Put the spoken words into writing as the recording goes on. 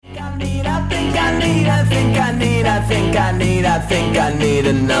need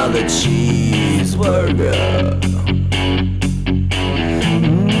another cheeseburger.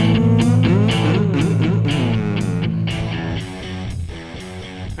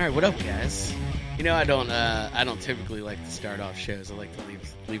 All right, what up, guys? You know, I don't typically like to start off shows. I like to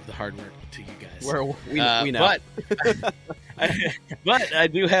leave the hard work to you guys. We know. But I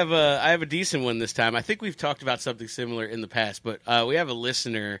do have a decent one this time. I think we've talked about something similar in the past, but we have a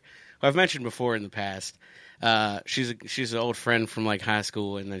listener who I've mentioned before in the past. She's an old friend from like high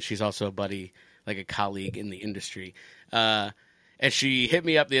school, and then she's also a buddy, like a colleague in the industry. And she hit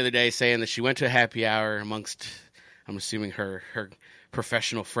me up the other day saying that she went to a happy hour amongst, I'm assuming her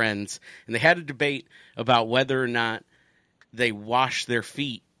professional friends, and they had a debate about whether or not they wash their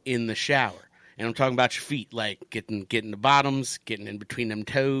feet in the shower. And I'm talking about your feet, like getting the bottoms, getting in between them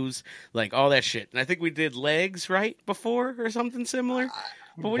toes, like all that shit. And I think we did legs right before or something similar.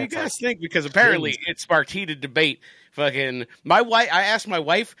 But what do you guys think? Because apparently it sparked heated debate. Fucking my wife. I asked my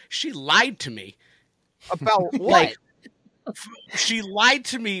wife. She lied to me About what? Like, she lied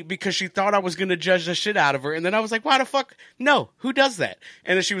to me because she thought I was going to judge the shit out of her. And then I was like, why the fuck? No, who does that?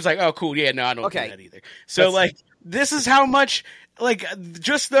 And then she was like, oh, cool. Yeah, no, I don't do that either. So, this is how much,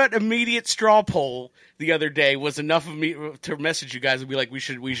 just that immediate straw poll the other day was enough of me to message you guys and be like, we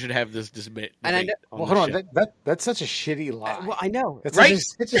should have this debate. And I know, hold on, that's such a shitty lie. Well, I know, that's right?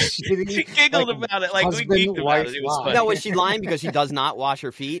 Such a shitty. She giggled about it, like we geeked about it. It was funny. No, was she lying because she does not wash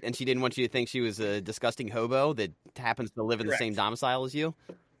her feet, and she didn't want you to think she was a disgusting hobo that happens to live in the same domicile as you?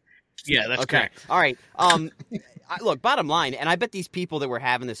 Yeah, that's correct. All right. Look, bottom line, and I bet these people that were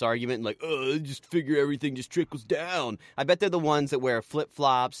having this argument, like, just figure everything just trickles down. I bet they're the ones that wear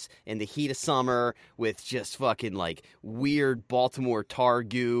flip-flops in the heat of summer with just fucking, weird Baltimore tar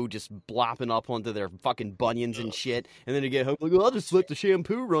goo just blopping up onto their fucking bunions and shit. And then they get home, like, I'll just let the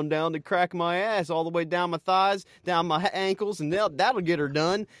shampoo run down the crack of my ass all the way down my thighs, down my ankles, and that'll get her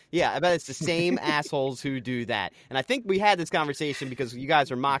done. Yeah, I bet it's the same assholes who do that. And I think we had this conversation because you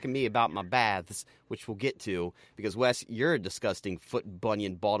guys are mocking me about my baths, which we'll get to, because, Wes, you're a disgusting foot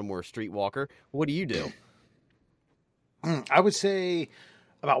bunion Baltimore streetwalker. What do you do? I would say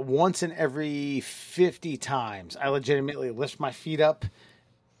about once in every 50 times, I legitimately lift my feet up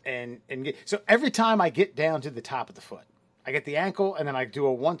and get... So every time I get down to the top of the foot, I get the ankle, and then I do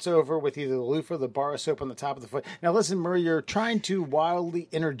a once-over with either the loofah or the bar of soap on the top of the foot. Now, listen, Murray, you're trying to wildly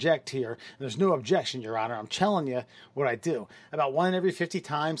interject here. There's no objection, Your Honor. I'm telling you what I do. About one in every 50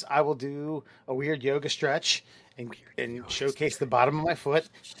 times, I will do a weird yoga stretch and showcase the bottom of my foot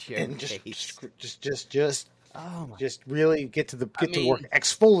and just really get to work,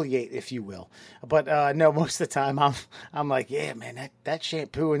 exfoliate, if you will. But no, most of the time I'm like, yeah, man, that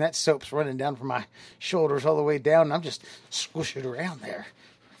shampoo and that soap's running down from my shoulders all the way down, and I'm just squishing it around there.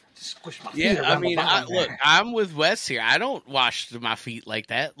 Just squish my feet around the bottom there. Look, I'm with Wes here. I don't wash my feet like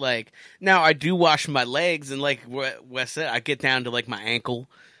that. Now I do wash my legs, and like Wes said, I get down to my ankle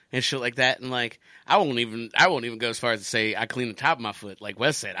and shit like that, and I won't even go as far as to say I clean the top of my foot. Like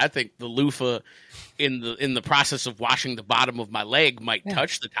Wes said, I think the loofah in the process of washing the bottom of my leg might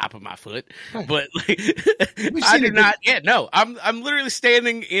touch the top of my foot, but I do not. Yeah, no, I'm literally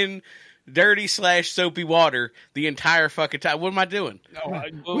standing in dirty / soapy water the entire fucking time. What am I doing?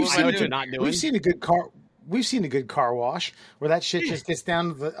 We've seen a good car wash where that shit just gets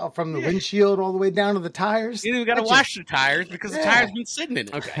down to from the windshield all the way down to the tires. You don't even got to wash the tires because the tires been sitting in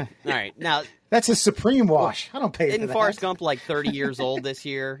it. Okay, all right. Now that's a supreme wash. I don't pay for that. Isn't Forrest Gump 30 years old this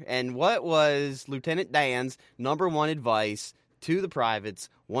year? And what was Lieutenant Dan's number one advice to the privates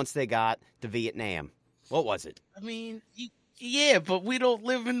once they got to Vietnam? What was it? I mean, yeah, but we don't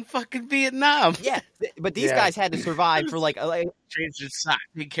live in fucking Vietnam. Yeah, but these guys had to survive for change your sock.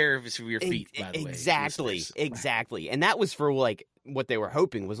 Take care of your feet, by the way. Exactly. And that was for what they were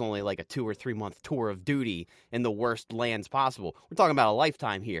hoping was only a 2 or 3 month tour of duty in the worst lands possible. We're talking about a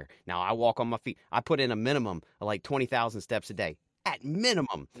lifetime here. Now, I walk on my feet. I put in a minimum of 20,000 steps a day. At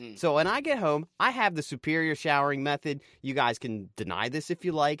minimum. So when I get home, I have the superior showering method. You guys can deny this if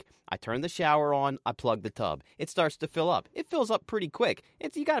you like. I turn the shower on. I plug the tub. It starts to fill up. It fills up pretty quick.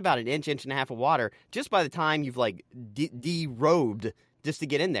 You got about an inch and a half of water just by the time you've derobed just to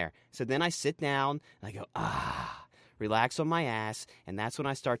get in there. So then I sit down and I go, relax on my ass, and that's when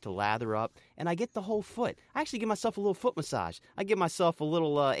I start to lather up, and I get the whole foot. I actually give myself a little foot massage. I give myself a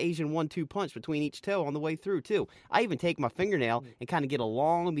little Asian 1-2 punch between each toe on the way through, too. I even take my fingernail and kind of get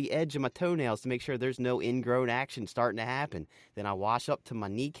along the edge of my toenails to make sure there's no ingrown action starting to happen. Then I wash up to my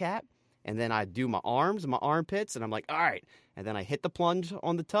kneecap, and then I do my arms and my armpits, and I'm like, all right. And then I hit the plunge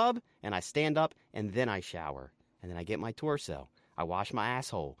on the tub, and I stand up, and then I shower. And then I get my torso. I wash my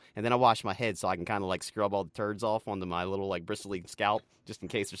asshole, and then I wash my head so I can kind of like scrub all the turds off onto my little like bristly scalp, just in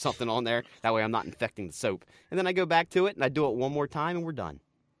case there's something on there. That way I'm not infecting the soap. And then I go back to it and I do it one more time, and we're done.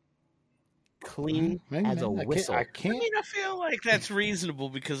 Clean as a whistle. I can't. I mean, I feel like that's reasonable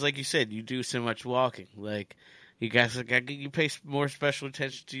because, like you said, you do so much walking. Like, you guys, you pay more special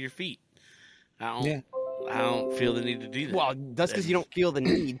attention to your feet. I don't feel the need to do that. Well, that's because you don't feel the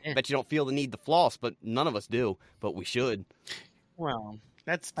need. But you don't feel the need to floss. But none of us do. But we should. Well,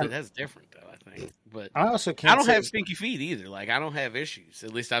 that's different though. I think. But I also can't. I don't have stinky feet either. Like, I don't have issues.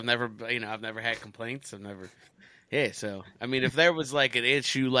 At least I've never had complaints. I've never. Yeah. So I mean, if there was like an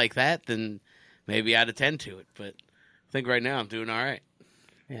issue like that, then maybe I'd attend to it. But I think right now I'm doing all right.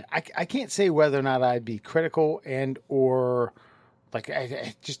 Yeah, I can't say whether or not I'd be critical and or like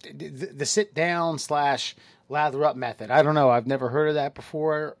I just the sit down / lather up method. I don't know. I've never heard of that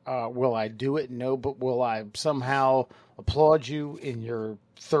before. Will I do it? No, but will I somehow applaud you in your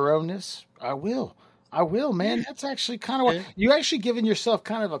thoroughness? I will. Man. That's actually kind of what you actually given yourself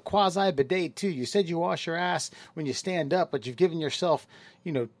kind of a quasi bidet too. You said you wash your ass when you stand up, but you've given yourself,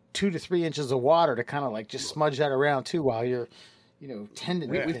 2 to 3 inches of water to kind of like just smudge that around too while you're, tending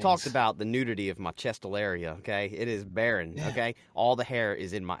to We've things. talked about the nudity of my chestal area, okay? It is barren, okay? All the hair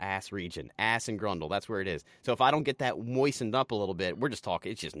is in my ass region. Ass and grundle, that's where it is. So if I don't get that moistened up a little bit, we're just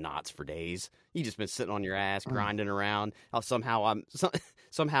talking, it's just knots for days. You just been sitting on your ass, grinding around.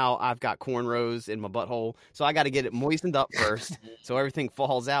 Somehow I've got cornrows in my butthole, so I got to get it moistened up first so everything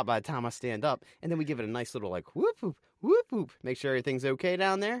falls out by the time I stand up. And then we give it a nice little like whoop, whoop, whoop, whoop. Make sure everything's okay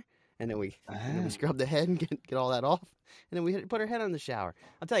down there. And then we scrub the head and get all that off. And then we put our head on the shower.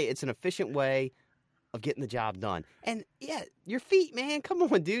 I'll tell you, it's an efficient way of getting the job done. And yeah, your feet, man, come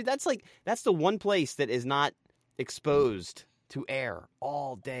on, dude. That's the one place that is not exposed to air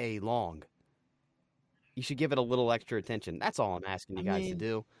all day long. You should give it a little extra attention. That's all I'm asking you guys to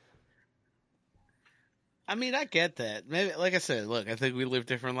do. I mean, I get that. Maybe, like I said, look, I think we live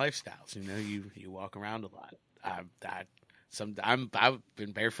different lifestyles. You walk around a lot. I've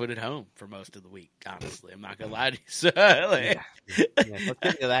been barefoot at home for most of the week. Honestly, I'm not gonna lie to you. So, let's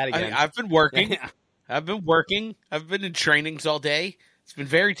get into that again. I've been working. I've been in trainings all day. It's been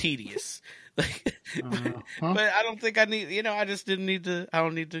very tedious. But I don't think I need. I just didn't need to. I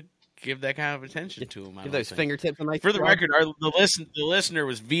don't need to give that kind of attention to him. Give those fingertips a nice. For the record, the listener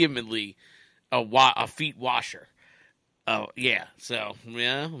was vehemently a feet washer. Oh yeah, so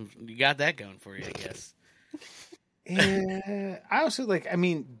yeah, you got that going for you, I guess. Yeah, I also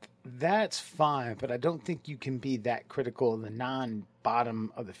that's fine, but I don't think you can be that critical of the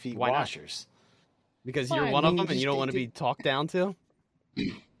non-bottom of the feet washers. Because you're one of them and you don't want to be talked down to?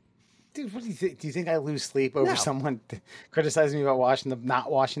 Dude, what do you think? Do you think I lose sleep over someone criticizing me about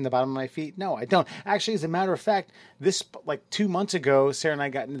not washing the bottom of my feet? No, I don't. Actually, as a matter of fact, this 2 months ago, Sarah and I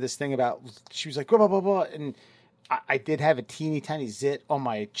got into this thing about, she was like, blah, blah, blah, blah, and I did have a teeny tiny zit on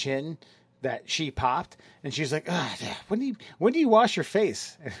my chin that she popped, and she was like, when do you wash your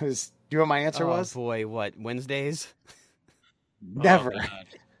face? It was, do you know what my answer was? Oh boy, what, Wednesdays? Never.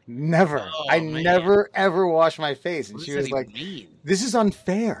 Never. Never ever wash my face. And she was like, this is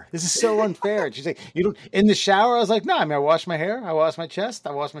unfair. This is so unfair. And she's like, you don't, in the shower? I was like, no, I wash my hair. I wash my chest.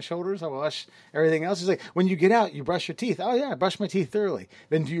 I wash my shoulders. I wash everything else. She's like, when you get out, you brush your teeth. Oh yeah, I brush my teeth thoroughly.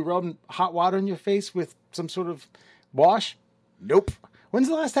 Then do you rub hot water in your face with some sort of wash? Nope. When's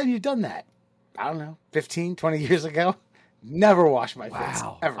the last time you've done that? I don't know, 15, 20 years ago? Never wash my face.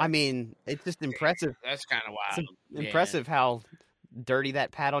 Ever. I mean, it's just impressive. That's kind of wild. It's impressive how dirty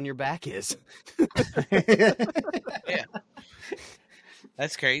that pat on your back is. Yeah.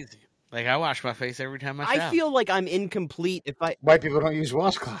 That's crazy. Like, I wash my face every time I shower. I feel like I'm incomplete if I... White people don't use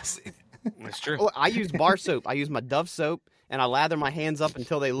washcloths. That's true. I use bar soap. I use my Dove soap, and I lather my hands up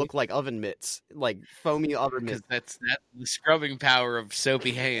until they look like oven mitts, like foamy oven mitts. That's the scrubbing power of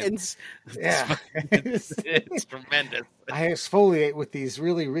soapy hands. Yeah. It's tremendous. I exfoliate with these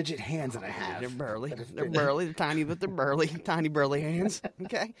really rigid hands that I have. They're burly. They're tiny, but they're burly. Tiny, burly hands.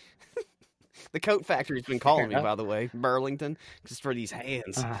 Okay. The coat factory's been calling me, by the way, Burlington, just for these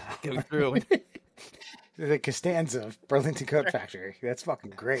hands. Go through it. The Costanza of Burlington Coat Factory. That's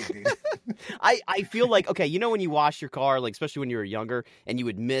fucking great, dude. I feel like, okay, when you wash your car, like especially when you were younger, and you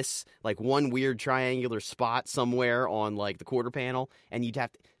would miss like one weird triangular spot somewhere on like the quarter panel, and you'd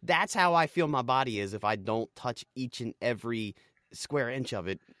have to, that's how I feel my body is if I don't touch each and every square inch of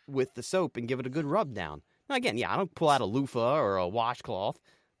it with the soap and give it a good rub down. Now again, I don't pull out a loofah or a washcloth,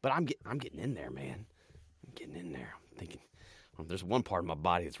 but I'm getting in there, man. I'm getting in there. I'm thinking, there's one part of my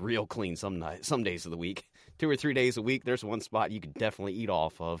body that's real clean some days of the week. 2 or 3 days a week, there's one spot you could definitely eat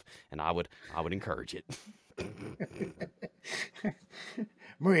off of, and I would encourage it.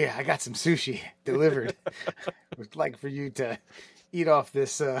 Maria, I got some sushi delivered. Would like for you to eat off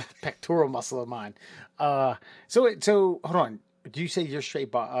this pectoral muscle of mine. So hold on. Do you say you're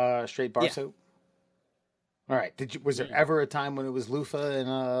straight bar Yeah. soap? All right. Was there ever a time when it was loofah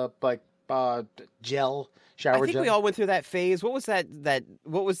and gel, shower I think gel? we all went through that phase. What was that?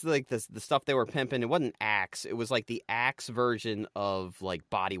 What was like the stuff they were pimping? It wasn't Axe. It was like the Axe version of like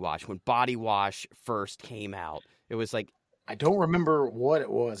body wash. When body wash first came out, it was like I don't remember what it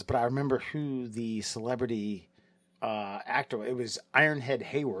was, but I remember who the celebrity actor was. It was Ironhead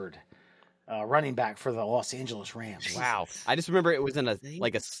Hayward, running back for the Los Angeles Rams. wow. I just remember it was in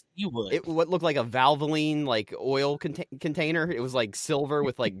what looked like a Valvoline like oil container. It was like silver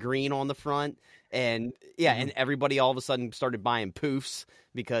with like green on the front, and and everybody all of a sudden started buying poofs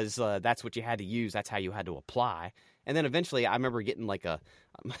because that's what you had to use. That's how you had to apply. And then eventually, I remember getting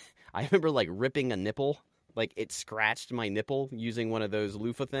I remember like ripping a nipple. Like it scratched my nipple using one of those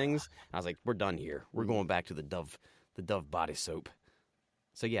loofah things. I was like, "We're done here. We're going back to the Dove body soap."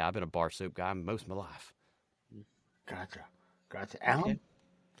 So yeah, I've been a bar soap guy most of my life. Gotcha. Alan?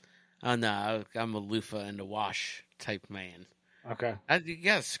 Oh no, I'm a loofah and a wash type man. Okay. You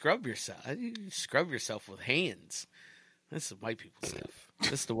gotta scrub yourself. You scrub yourself with hands. That's the white people stuff.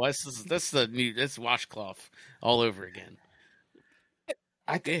 That's washcloth all over again.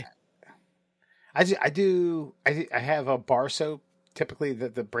 I have a bar soap. Typically,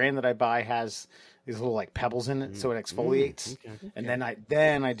 the brand that I buy has these little like pebbles in it, so it exfoliates. Okay. And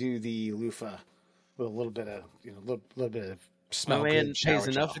then I do the loofah with a little bit of little bit of smell. My man good shower pays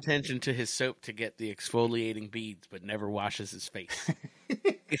enough gel. attention to his soap to get the exfoliating beads, but never washes his face.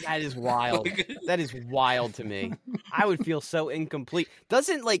 That is wild. That is wild to me. I would feel so incomplete.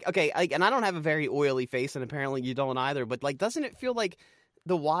 Doesn't and I don't have a very oily face, and apparently you don't either. But like, doesn't it feel like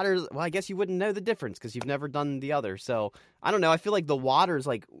the water? Well, I guess you wouldn't know the difference because you've never done the other. So I don't know. I feel like the water's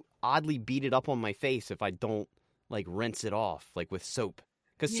like oddly beaded up on my face if I don't like rinse it off like with soap.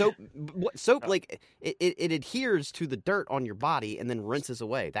 Because soap like it adheres to the dirt on your body and then rinses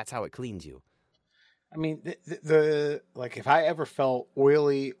away. That's how it cleans you. I mean, the like if I ever felt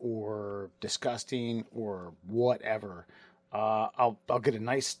oily or disgusting or whatever, I'll get a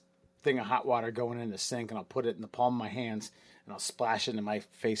nice thing of hot water going in the sink and I'll put it in the palm of my hands and I'll splash it in my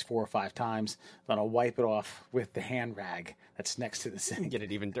face 4 or 5 times. Then I'll wipe it off with the hand rag that's next to the sink. Get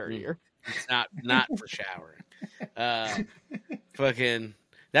it even dirtier. It's not for showering. Fucking.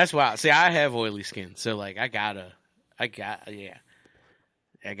 That's why. See, I have oily skin, so like I gotta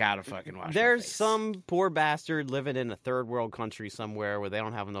fucking wash. There's my face. some poor bastard living in a third world country somewhere where they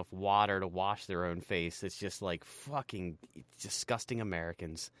don't have enough water to wash their own face. It's just like fucking disgusting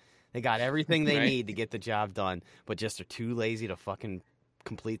Americans. They got everything they need to get the job done, but just are too lazy to fucking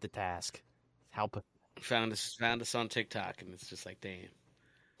complete the task. Found us on TikTok, and it's just like,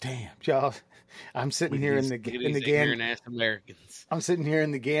 Damn, y'all! I'm sitting here in the Americans. I'm sitting here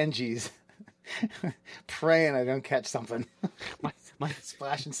in the Ganges, praying I don't catch something. my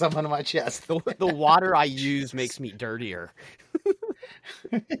splashing something on my chest. The water I use makes me dirtier.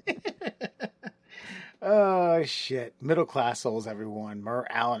 Oh shit! Middle class souls, everyone. Murr,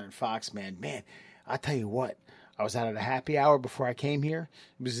 Allen, and Fox, man. I tell you what. I was out at a happy hour before I came here.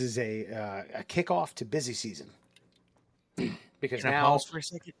 This is a kickoff to busy season. Because Can I now, pause for a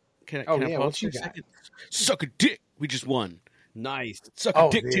second? Can I pause for a second? Suck a dick. We just won. Nice. Suck a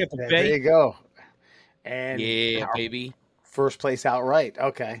dick, Tampa Bay. There you go. And Yeah, baby. First place outright.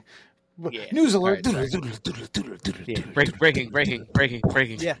 Okay. Yeah. News alert. Yeah. Breaking.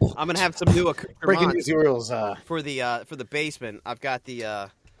 Yeah, I'm gonna have some new Breaking news, Orioles. for the basement. I've got the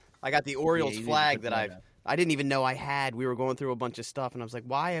Orioles flag that I didn't even know I had. We were going through a bunch of stuff, and I was like,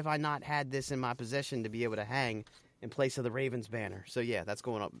 why have I not had this in my possession to be able to hang in place of the Ravens banner? So yeah, that's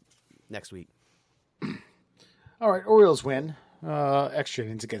going up next week. All right, Orioles win. Extra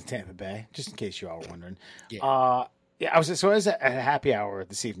innings against Tampa Bay, just in case you all were wondering. Yeah. I was at a happy hour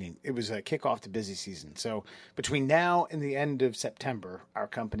this evening. It was a kickoff to busy season. So between now and the end of September, our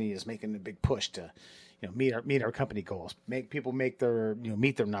company is making a big push to, meet our company goals. Make people meet their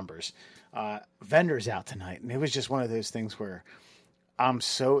numbers. Vendors out tonight, and it was just one of those things where I'm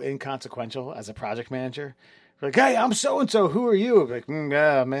so inconsequential as a project manager. Like, hey, I'm so and so. Who are you? Like,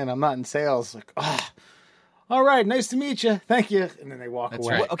 man, I'm not in sales. Like, all right, nice to meet you. Thank you. And then they walk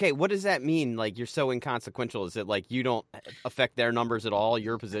away. right. Okay, what does that mean? Like, you're so inconsequential? Is it like you don't affect their numbers at all,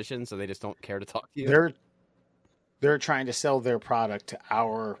 your position, so they just don't care to talk to you? They're trying to sell their product to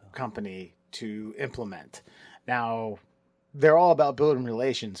our company to implement. Now, they're all about building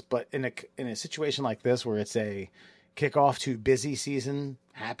relations, but in a situation like this where it's a kickoff to busy season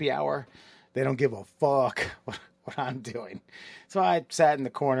happy hour, They don't give a fuck what I'm doing. So I sat in the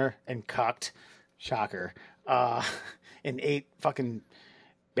corner and cucked, shocker, and ate fucking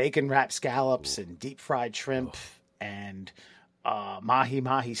bacon wrapped scallops and deep fried shrimp and mahi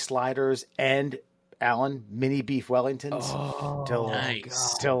mahi sliders and Alan mini beef Wellingtons till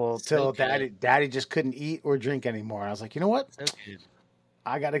nice. till So daddy just couldn't eat or drink anymore. I was like, you know what? So good.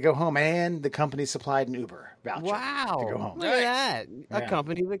 I got to go home, and the company supplied an Uber voucher Wow. to go home. Look at that. A Yeah.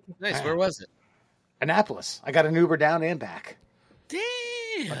 company that Nice. Where was it? Annapolis. I got an Uber down and back.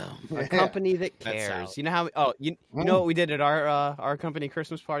 Damn. a company that That's cares. out. You know how? Oh, you know what we did at our company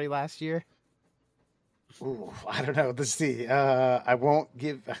Christmas party last year? Ooh, I don't know. Let's see. I won't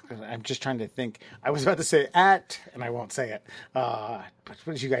give. I'm just trying to think. I was about to say at, and I won't say it. But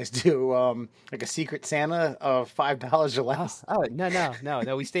what did you guys do? Like a Secret Santa of $5 or less? Oh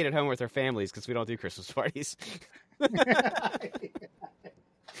no. We stayed at home with our families because we don't do Christmas parties.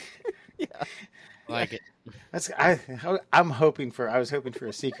 Yeah. Like it. I'm hoping for. I was hoping for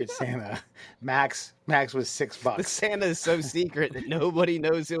a Secret Santa. Max was The $6. Santa is so secret that nobody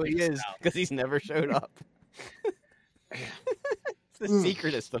knows who he is because he's never showed up. It's the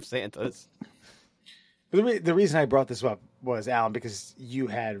secretest of Santas. The reason I brought this up was, Alan, because you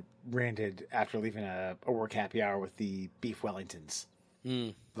had ranted after leaving a work happy hour with the beef Wellingtons.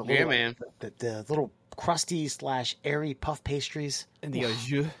 Mm. The Yeah, little, man. The little crusty / airy puff pastries. And the au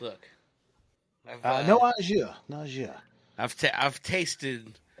jus. Look. No au jus. No au jus. I've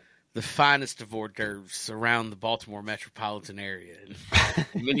tasted the finest of hors d'oeuvres around the Baltimore metropolitan area.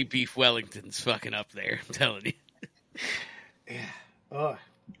 And mini beef Wellington's fucking up there. I'm telling you. Yeah.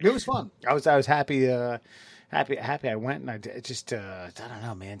 It was fun. I was happy. Happy I went, and I just I don't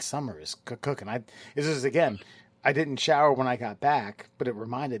know, man. Summer is cooking. This is again. I didn't shower when I got back, but it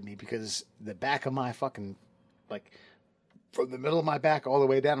reminded me because the back of my fucking from the middle of my back all the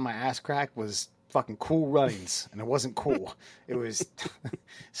way down to my ass crack was fucking Cool Runnings, and it wasn't cool. It was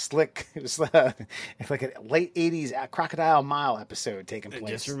slick. It was it's like a late '80s Crocodile Mile episode taking place.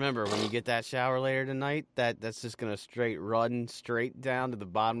 Just remember, when you get that shower later tonight, that's just gonna run straight down to the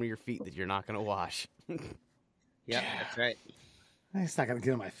bottom of your feet that you're not gonna wash. Yep, that's right. It's not gonna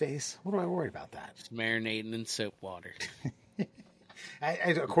get in my face. What do I worry about that? Just marinating in soap water.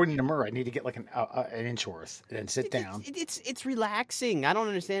 According to Murr, I need to get like an inch worth and then sit down. It's relaxing. I don't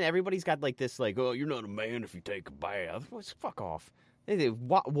understand. Everybody's got like this, like, oh, you're not a man if you take a bath. Well, fuck off.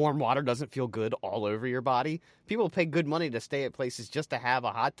 Warm water doesn't feel good all over your body. People pay good money to stay at places just to have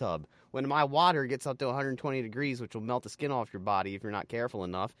a hot tub. When my water gets up to 120 degrees, which will melt the skin off your body if you're not careful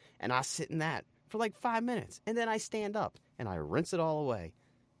enough, and I sit in that for like 5 minutes, and then I stand up and I rinse it all away.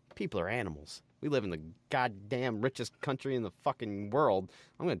 People are animals. We live in the goddamn richest country in the fucking world.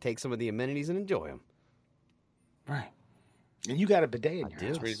 I'm going to take some of the amenities and enjoy them. Right. And you got a bidet in your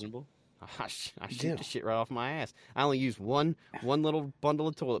That's house. reasonable. I shoot the shit right off my ass. I only use one little bundle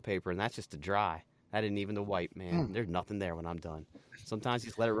of toilet paper, and that's just to dry. That isn't even to wipe, man. There's nothing there when I'm done. Sometimes you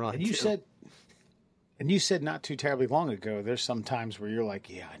just let it run. And you said not too terribly long ago, there's some times where you're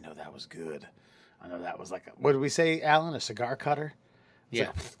like, yeah, I know that was good. I know that was like, what did we say, Alan? A cigar cutter? It's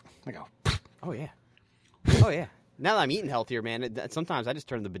Yeah. I go, Oh, yeah. Oh, yeah. Now that I'm eating healthier, man, sometimes I just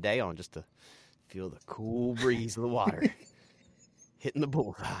turn the bidet on just to feel the cool breeze of the water hitting the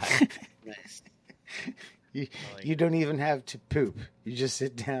bullseye. Nice. you don't even have to poop. You just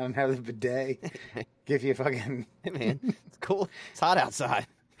sit down and have the bidet. Give you fucking... Hey, man, it's cool. It's hot outside.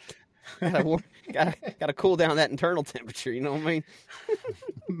 Gotta cool down that internal temperature, you know what I mean?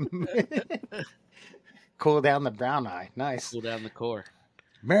 Cool down the brown eye. Nice. Cool down the core.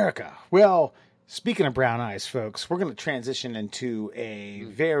 America. Well, speaking of brown eyes, folks, we're going to transition into a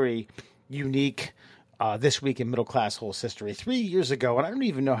very unique This Week in Middle Class Horse History. 3 years ago, and I don't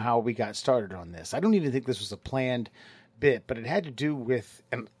even know how we got started on this. I don't even think this was a planned bit, but it had to do with,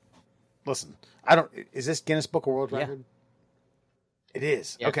 and listen, is this Guinness Book of World Record? It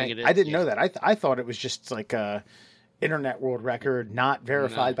is. Yeah, I okay. think it is, I didn't yeah. know that. I thought it was just like a internet world record, not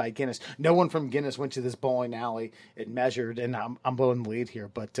verified by Guinness. No one from Guinness went to this bowling alley and measured, and I'm blowing the lead here,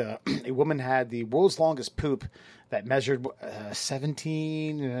 but a woman had the world's longest poop that measured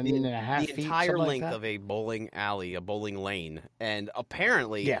 17 and a half feet. The entire something like length that. of a bowling alley, a bowling lane. And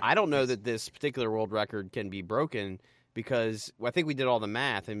apparently, Yeah. I don't know that this particular world record can be broken because I think we did all the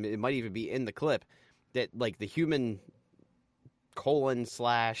math, and it might even be in the clip, that like the human colon /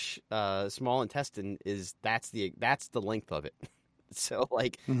 small intestine that's the length of it. So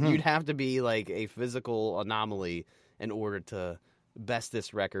like you'd have to be like a physical anomaly in order to best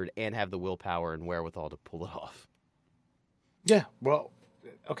this record and have the willpower and wherewithal to pull it off. Yeah, well,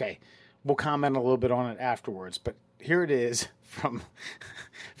 okay. We'll comment a little bit on it afterwards, but here it is from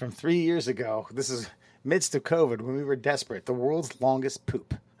 3 years ago. This is midst of COVID when we were desperate. The world's longest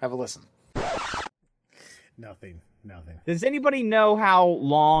poop. Have a listen. Nothing. Does anybody know how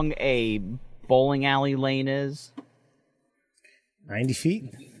long a bowling alley lane is? 90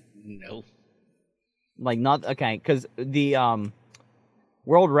 feet? No. Like not okay, because the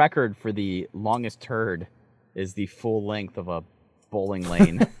world record for the longest turd is the full length of a bowling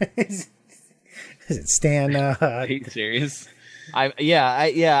lane. Is it Stan? Are you serious?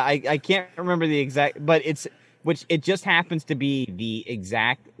 I can't remember the exact, but it just happens to be the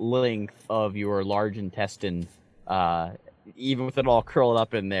exact length of your large intestine, even with it all curled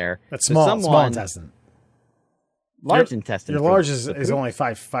up in there. That's small intestine. Large intestine. Your large is only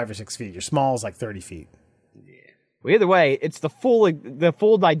 5 or 6 feet. Your small is like 30 feet. Yeah. Well, either way, it's the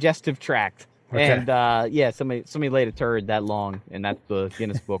full digestive tract. Okay. And somebody laid a turd that long, and that's the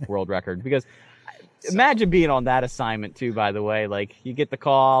Guinness Book World Record. Because imagine being on that assignment too. By the way, like you get the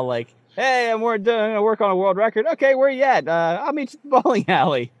call, like, "Hey, I'm working on a world record." Okay, where you at? I'll meet you at the bowling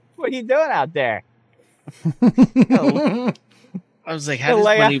alley. What are you doing out there? I was like,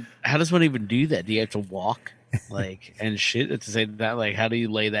 how does one even do that? Do you have to walk, like, and shit to say that? Like, how do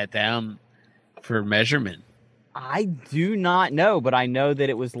you lay that down for measurement? I do not know, but I know that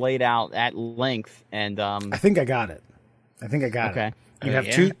it was laid out at length, and I think I got it. Okay. You have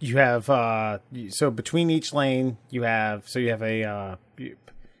two. You have so between each lane, you have an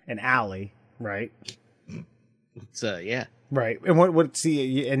alley, right? So yeah, right. And what's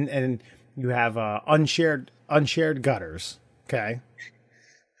the and you have unshared gutters. Okay.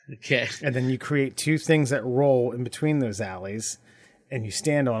 Okay. And then you create two things that roll in between those alleys, and you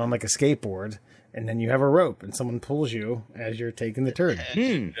stand on them like a skateboard. And then you have a rope, and someone pulls you as you're taking the turn.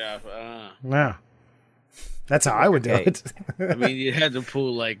 Yeah, that's how I would do it. I mean, you had to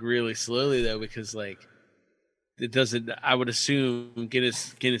pull like really slowly though, because like it doesn't. I would assume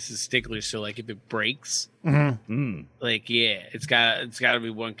Guinness is stickler, so like if it breaks, like it's got to be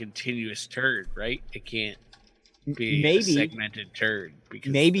one continuous turd, right? It can't be a segmented turd.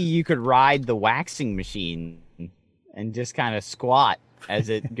 Because maybe you could ride the waxing machine and just kind of squat as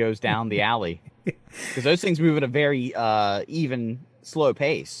it goes down the alley. Because those things move at a very even, slow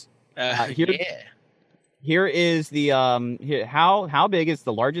pace. Here is the how big is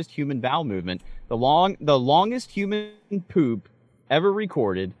the largest human bowel movement? The longest human poop ever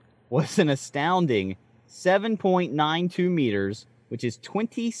recorded was an astounding 7.92 meters, which is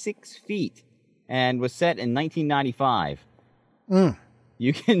 26 feet, and was set in 1995.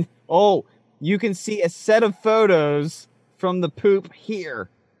 You can see a set of photos from the poop here.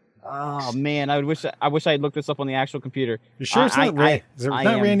 Oh man, I wish I had looked this up on the actual computer. You sure it's not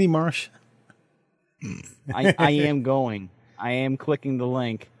Randy Marsh? I am going. I am clicking the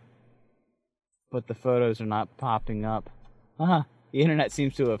link, but the photos are not popping up. The internet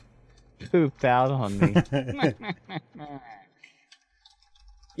seems to have pooped out on me.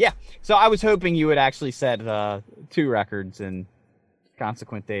 Yeah, so I was hoping you would actually set 2 records in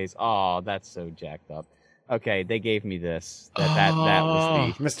consequent days. Oh, that's so jacked up. Okay, they gave me this. That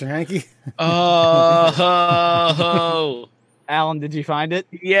was the Mr. Hanky. Oh, Alan, did you find it?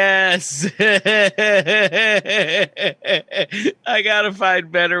 Yes. I gotta find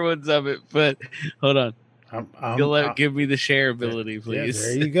better ones of it, but hold on. Give me the share ability, please. Yeah,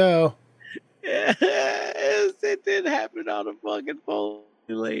 there you go. It did happen on a fucking bowling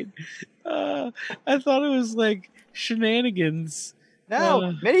lane. I thought it was like shenanigans.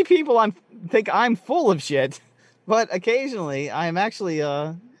 No, many people think I'm full of shit, but occasionally I'm actually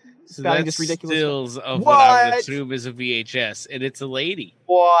spouting just ridiculous stills of what I would assume is a VHS, and it's a lady.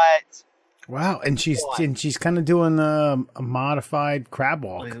 What? Wow, and she's kind of doing a modified crab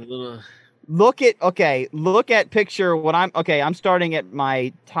walk. Like a little... Look at picture what I'm starting at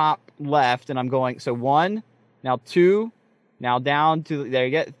my top left, and I'm going so 1, now 2, now down to there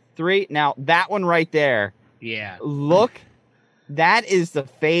you get 3, now that one right there. Yeah. Look. That is the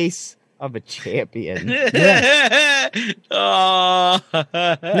face of a champion. Oh.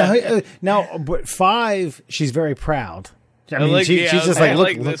 Now, but 5, she's very proud. I mean, she's just like,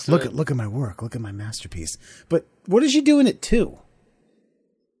 look at my work, look at my masterpiece. But what is she doing at 2?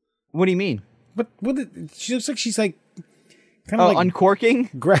 What do you mean? What she looks like she's like kind of like uncorking.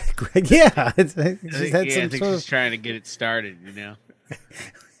 Yeah, I think she's trying to get it started. You know.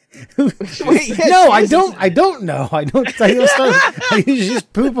 Wait, no, I don't know. I usually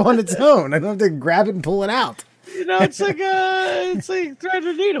just poop on its own. I don't have to grab it and pull it out. You know, it's like thread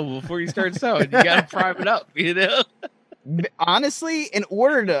a needle before you start sewing. You got to prime it up. You know. Honestly, in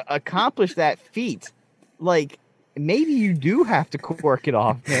order to accomplish that feat, like maybe you do have to cork it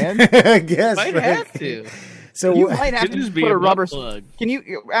off, man. I guess might have to. So You might have Could to just be put a a rubber. butt plug. Can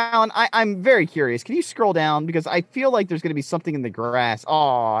you, Alan? I'm very curious. Can you scroll down because I feel like there's going to be something in the grass.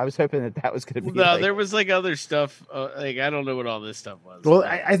 Oh, I was hoping that was going to be. No, like, there was like other stuff. Like I don't know what all this stuff was. well,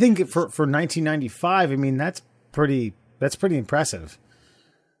 I think for 1995, I mean that's pretty impressive.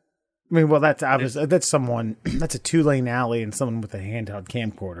 I mean, well, that's obviously that's someone that's a 2-lane alley and someone with a handheld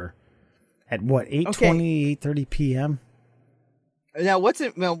camcorder at what 8:30 p.m. Now, what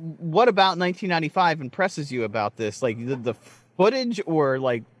about 1995 impresses you about this? Like the footage, or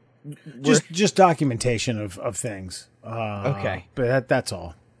like Just documentation of things. Okay. But that's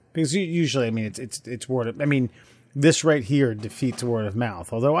all. Because usually, I mean, it's word of. I mean, this right here defeats word of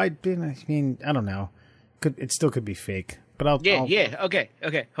mouth. Although I mean, I don't know. It still could be fake. But I'll. Okay.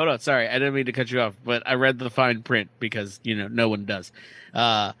 Hold on. Sorry, I didn't mean to cut you off, but I read the fine print because no one does,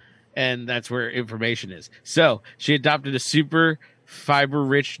 and that's where information is. So she adopted a super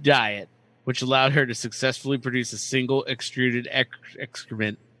fiber-rich diet, which allowed her to successfully produce a single extruded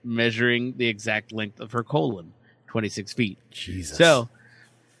excrement measuring the exact length of her colon, 26 feet. Jesus. So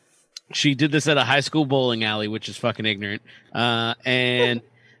she did this at a high school bowling alley, which is fucking ignorant. And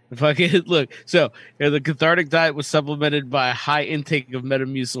fucking look. So the cathartic diet was supplemented by a high intake of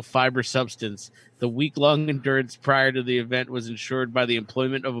Metamucil fiber substance. The week-long endurance prior to the event was ensured by the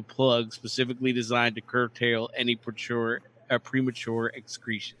employment of a plug specifically designed to curtail any premature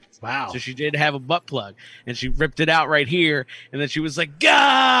excretions. Wow. So she did have a butt plug, and she ripped it out right here, and then she was like, "Gah!"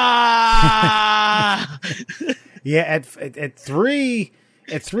 Yeah, at three,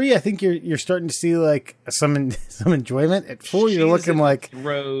 I think you're starting to see like some enjoyment. At 4, you're looking like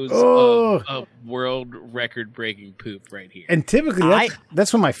throws of world record breaking poop right here. And typically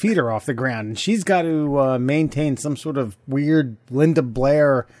that's when my feet are off the ground, and she's got to maintain some sort of weird Linda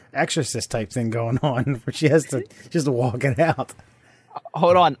Blair exorcist type thing going on, where she has to walk it out.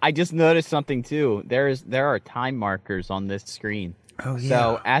 Hold on, I just noticed something too. There are time markers on this screen. Oh yeah.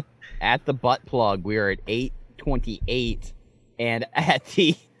 So at the butt plug, we are at 8:28, and at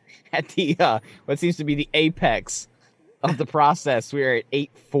the what seems to be the apex of the process, we are at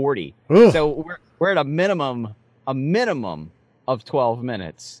 8:40. So we're at a minimum of 12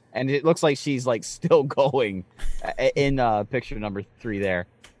 minutes, and it looks like she's like still going in picture number 3 there.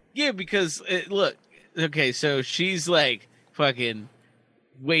 Yeah, because look, okay, so she's like fucking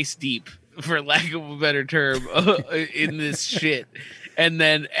waist deep, for lack of a better term, in this shit. And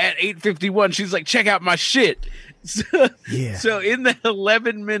then at 8:51, she's like, check out my shit. So in the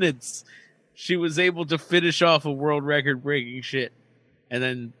 11 minutes, she was able to finish off a world record breaking shit and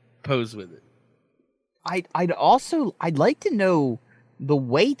then pose with it. I'd like to know the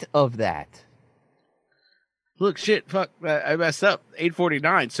weight of that. Look, shit, fuck, I messed up.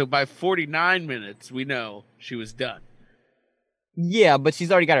 8:49. So by 49 minutes, we know she was done. Yeah, but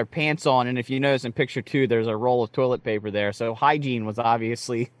she's already got her pants on, and if you notice in picture 2, there's a roll of toilet paper there. So hygiene was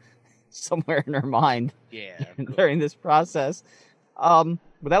obviously somewhere in her mind. Yeah, during this process. But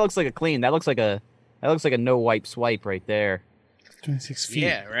that looks like a clean. That looks like a no wipe swipe right there. 26 feet.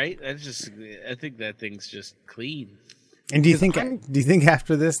 Yeah, right. I think that thing's just clean. And do you think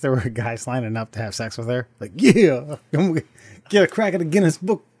after this there were guys lining up to have sex with her? Like, yeah, I'm gonna get a crack at the Guinness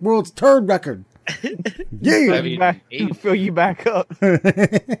Book World's Turd Record. Yeah, I'll fill you back up.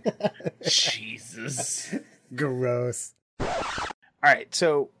 Jesus, gross. All right,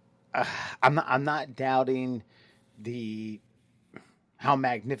 so I'm not doubting how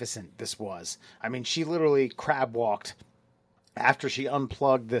magnificent this was. I mean, she literally crab walked after she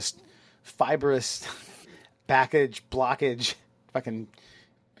unplugged this fibrous blockage fucking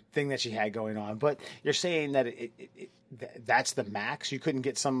thing that she had going on. But you're saying that that's the max? You couldn't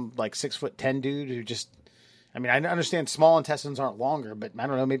get some like 6'10" dude who just, I mean, I understand small intestines aren't longer, but I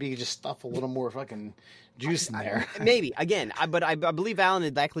don't know, maybe you just stuff a little more fucking juice in there. Maybe again, but I believe Alan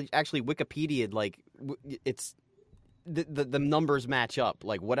had actually Wikipedia'd like it's the numbers match up.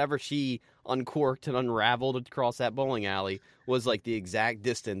 Like whatever she uncorked and unraveled across that bowling alley was like the exact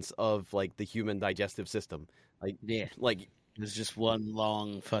distance of like the human digestive system. Like like it's just one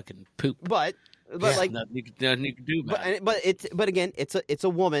long fucking poop. But like nothing you can do about it. But again, it's a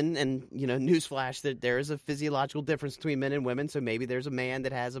woman, and newsflash that there is a physiological difference between men and women. So maybe there's a man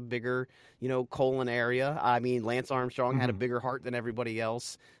that has a bigger colon area. I mean, Lance Armstrong had a bigger heart than everybody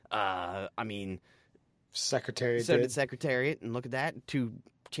else. I mean, Secretariat. So did Secretariat, and look at that, 2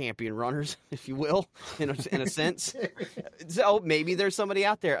 champion runners, if you will, in a sense. So maybe there's somebody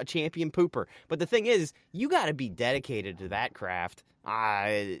out there, a champion pooper. But the thing is, you got to be dedicated to that craft.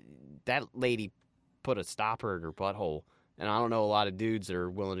 That lady put a stopper in her butthole, and I don't know a lot of dudes that are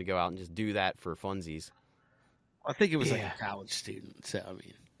willing to go out and just do that for funsies. I think it was like a college student. So I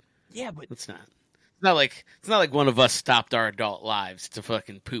mean, yeah, but it's not it's not like one of us stopped our adult lives to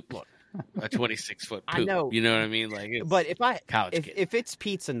fucking poop a 26-foot poop. I know. You know what I mean? Like, But if it's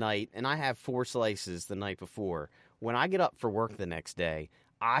pizza night and I have 4 slices the night before, when I get up for work the next day,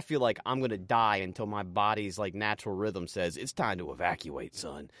 I feel like I'm gonna die until my body's like natural rhythm says it's time to evacuate,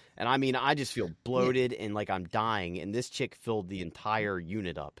 son. And I mean, I just feel bloated and like I'm dying. And this chick filled the entire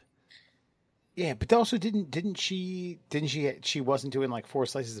unit up. Yeah, but also didn't she wasn't doing like 4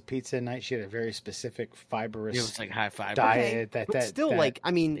 slices of pizza a night. She had a very specific fibrous it was like high fiber diet. Okay, but still, like,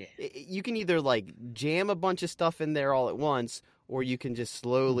 I mean, you can either like jam a bunch of stuff in there all at once, or you can just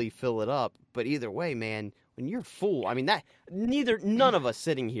slowly fill it up. But either way, man, when you're full, I mean, none of us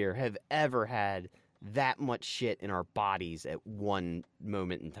sitting here have ever had that much shit in our bodies at one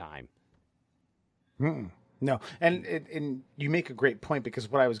moment in time. No, and you make a great point, because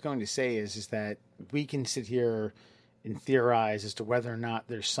what I was going to say is that we can sit here and theorize as to whether or not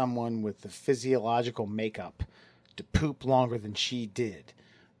there's someone with the physiological makeup to poop longer than she did,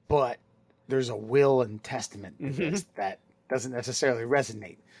 but there's a will and testament to this that doesn't necessarily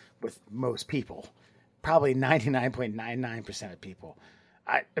resonate with most people. Probably 99.99% of people.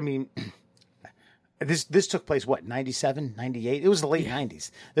 I mean, this took place, what, 97, 98? It was the late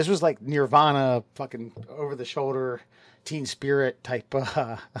 90s. This was like Nirvana, fucking over-the-shoulder Teen Spirit type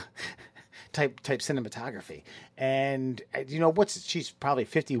cinematography. And you know she's probably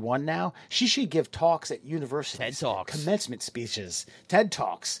 51 now. She should give talks at universities. TED Talks. Commencement speeches. TED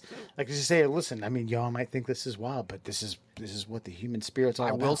Talks. Like, just say, listen, I mean, y'all might think this is wild, but this is what the human spirit's all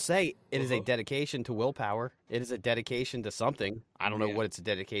about. I will say it is a dedication to willpower. It is a dedication to something. I don't know what it's a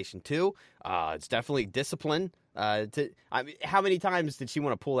dedication to. It's definitely discipline. I mean, how many times did she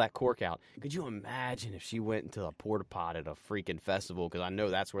want to pull that cork out? Could you imagine if she went into a porta pot at a freaking festival? Because I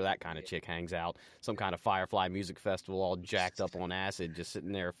know that's where that kind of chick hangs out. Some kind of Firefly music festival, all jacked up on acid, just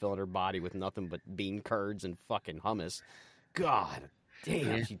sitting there filling her body with nothing but bean curds and fucking hummus. God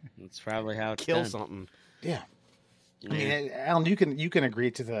damn, that's probably how it's kill done. something. Yeah. I mean, Alan, you can agree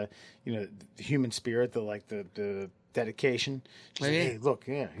to the the human spirit, the dedication. Just like, hey, look,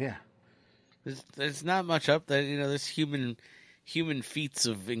 yeah. There's not much up there. There's human feats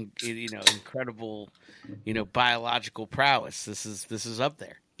of incredible biological prowess. This is up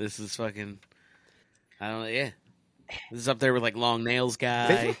there. This is fucking. I don't know. Yeah. This is up there with like long nails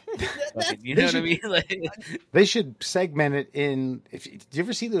guy. You know what I mean? Like, they should segment it in. Do you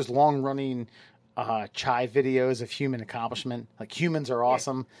ever see those long running chai videos of human accomplishment? Like, humans are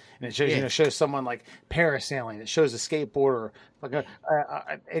awesome, and it shows shows someone like parasailing. It shows a skateboarder, like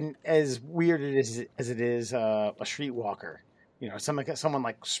and as weird as it is a streetwalker. Someone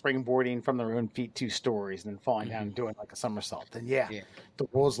like springboarding from their own feet 2 stories and then falling down and doing like a somersault. Then the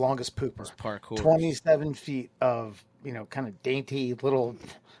world's longest pooper, parkour, 27 feet of kind of dainty little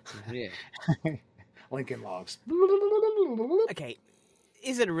Lincoln logs. Okay,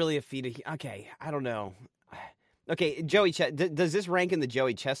 is it really a feat of... Okay, I don't know. Okay, Joey, does this rank in the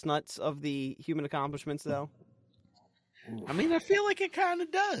Joey Chestnuts of the human accomplishments, though? I mean, I feel like it kind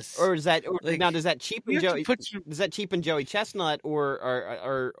of does. Or is that... now, does that cheapen Joey... Does that cheapen Joey Chestnut,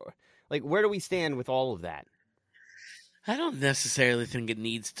 or like, where do we stand with all of that? I don't necessarily think it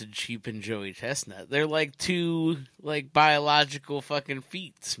needs to cheapen Joey Chestnut. They're like 2 like biological fucking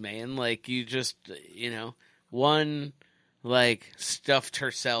feats, man. Like, you just one like stuffed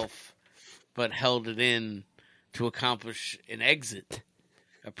herself but held it in to accomplish an exit,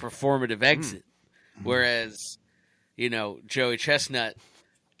 a performative exit. Whereas, Joey Chestnut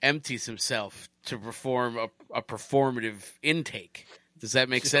empties himself to perform a performative intake. Does that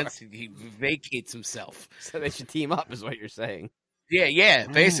make sense? He vacates himself. So they should team up, is what you're saying. Yeah,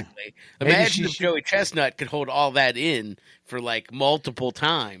 basically. Imagine if Joey Chestnut could hold all that in for like multiple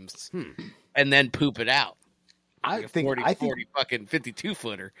times and then poop it out. I think 40 fucking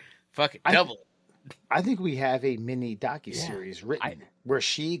 52-footer. Fucking double it. I think we have a mini docuseries written where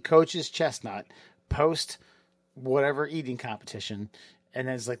she coaches Chestnut post whatever eating competition, and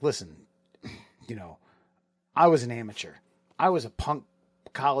then it's like, listen, I was an amateur. I was a punk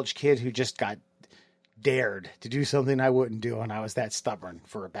college kid who just got dared to do something I wouldn't do, and I was that stubborn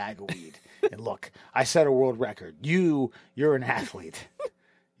for a bag of weed. And look, I set a world record. You're an athlete.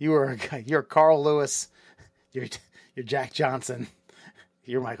 You're Carl Lewis. You're Jack Johnson.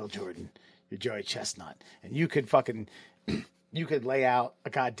 You're Michael Jordan. You're Joey Chestnut. And you could lay out a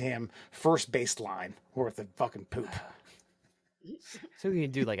goddamn first baseline worth of fucking poop. So we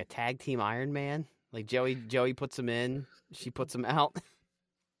can do like a tag team Iron Man? Like Joey puts him in, she puts him out?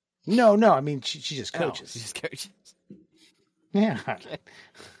 No. I mean, she just coaches. She just coaches. Yeah. Okay.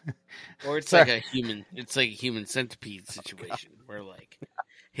 Or it's like a human centipede situation where like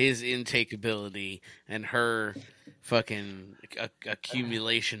his intake ability and her fucking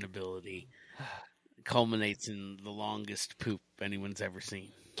accumulation ability culminates in the longest poop anyone's ever seen.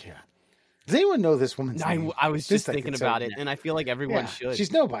 Yeah. Does anyone know this woman's name? I was just thinking about it, and I feel like everyone should.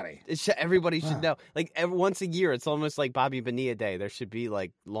 She's nobody. Everybody should know. Like once a year, it's almost like Bobby Bonilla Day. There should be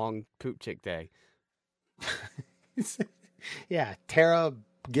like long poop chick day. Yeah, Tara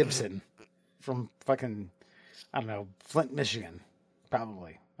Gibson from fucking, I don't know, Flint, Michigan,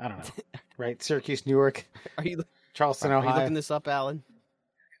 probably. I don't know, right? Syracuse, New York. Are you Charleston, Are Ohio? you looking this up, Alan?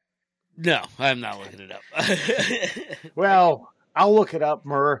 No, I'm not looking it up. Well, I'll look it up,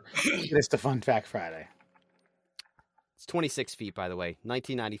 Murr. It's the Fun Fact Friday. It's 26 feet, by the way,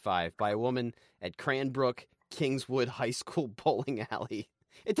 1995, by a woman at Cranbrook Kingswood High School bowling alley.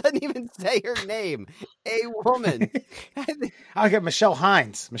 It doesn't even say her name. A woman. I'll get Michelle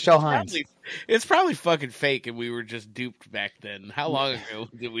Hines. It's probably fucking fake, and we were just duped back then. How long ago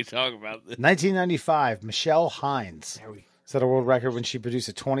did we talk about this? 1995, Michelle Hines set a world record when she produced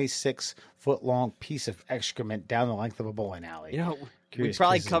a 26-foot-long piece of excrement down the length of a bowling alley. You know, we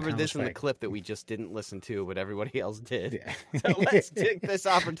probably covered this in the clip that we just didn't listen to, but everybody else did. Yeah. So let's take this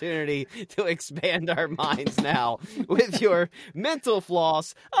opportunity to expand our minds now with your mental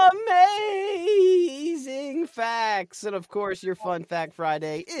floss, amazing facts. And of course, your Fun Fact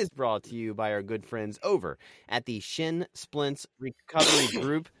Friday is brought to you by our good friends over at the Shin Splints Recovery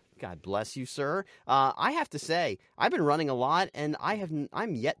Group. God bless you, sir. I have to say, I've been running a lot, and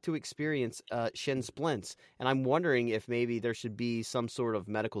I'm yet to experience shin splints, and I'm wondering if maybe there should be some sort of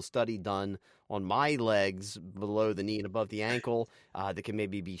medical study done on my legs below the knee and above the ankle that can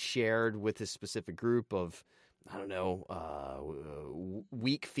maybe be shared with this specific group of, I don't know,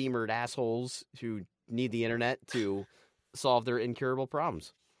 weak femored assholes who need the internet to solve their incurable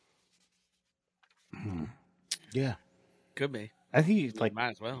problems. Yeah. Could be. I think like might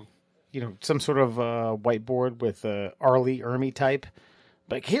as well. You know, some sort of whiteboard with Arlie Ermy type.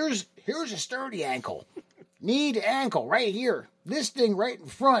 Like here's a sturdy ankle. Need ankle right here. This thing right in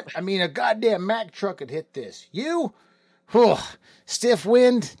front. I mean, a goddamn Mack truck could hit this. You? Oh, stiff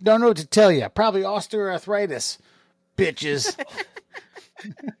wind? Don't know what to tell you. Probably osteoarthritis. Bitches.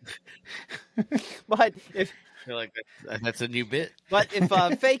 But if I feel like that's a new bit. But if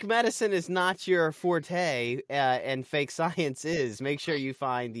fake medicine is not your forte and fake science is, make sure you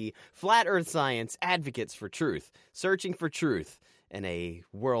find the Flat Earth Science Advocates for Truth, searching for truth in a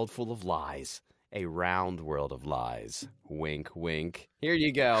world full of lies, a round world of lies. Wink, wink. Here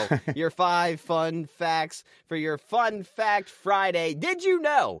you go. Your 5 fun facts for your Fun Fact Friday. Did you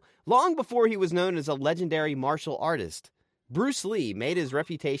know, long before he was known as a legendary martial artist, Bruce Lee made his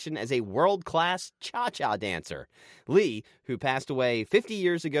reputation as a world-class cha-cha dancer. Lee, who passed away 50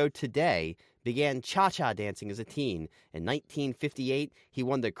 years ago today, began cha-cha dancing as a teen. In 1958, he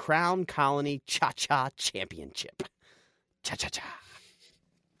won the Crown Colony Cha-Cha Championship. Cha-cha-cha.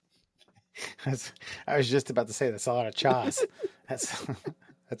 I was just about to say that's a lot of chas. That's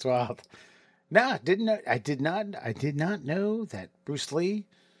wild. No, I did not know that Bruce Lee,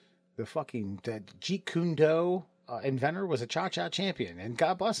 the Jeet Kune Do inventor, was a cha-cha champion, and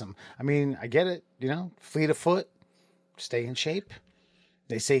God bless him. I mean, I get it, you know, fleet of foot, stay in shape.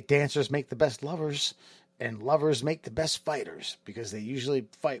 They say dancers make the best lovers, and lovers make the best fighters, because they usually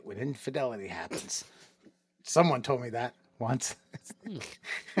fight when infidelity happens. Someone told me that once. This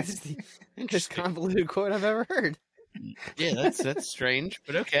is the most convoluted quote I've ever heard. Yeah, that's strange,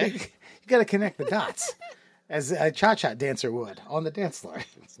 but okay. You got to connect the dots, as a cha-cha dancer would on the dance floor.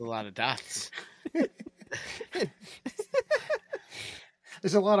 It's a lot of dots.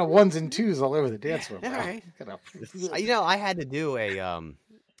 There's a lot of ones and twos all over the dance floor. All right. You know, I had to do I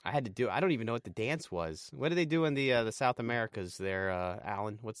don't even know what the dance was. What do they do in the South Americas there,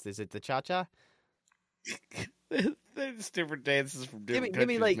 Alan? Is it the cha-cha? There's different dances from different give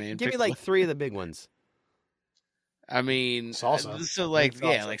me like 3 of the big ones. I mean, salsa. So like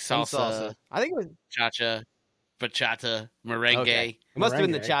salsa. I think it was cha-cha, bachata, merengue. Okay. It must have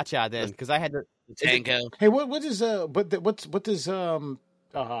been the cha-cha then, because I had to tango. Hey, what is what does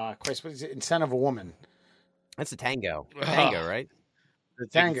Christ, what is it? In Son of a Woman. That's a tango. Tango, right?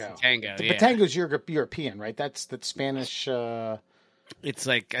 Tango. Tango. But tango's European, right? That's Spanish. It's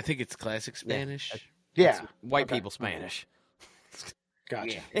like, I think it's classic Spanish. Yeah, white people Spanish.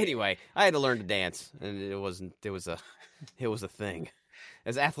 Gotcha. Yeah. Anyway, I had to learn to dance, and it was a thing.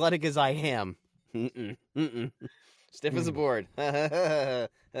 As athletic as I am, stiff as a board.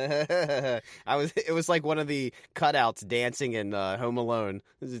 It was like one of the cutouts dancing in Home Alone.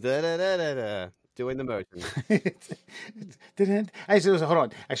 Doing the motion. Hold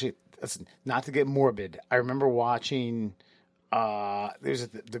on. Actually, not to get morbid. I remember watching There's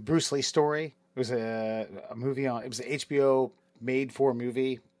the Bruce Lee story. It was a movie on. It was an HBO made for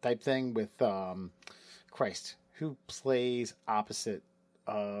movie type thing with Christ, who plays opposite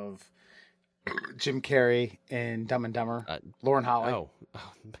of Jim Carrey in Dumb and Dumber. Lauren Holly. Oh,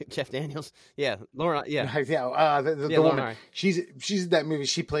 Jeff Daniels. Yeah, Lauren. Yeah, yeah. The Lauren woman. Holly. She's in that movie.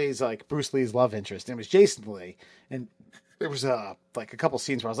 She plays like Bruce Lee's love interest, and it was Jason Lee. And there was like a couple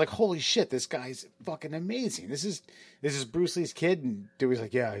scenes where I was like, "Holy shit, this guy's fucking amazing! This is Bruce Lee's kid." And dude was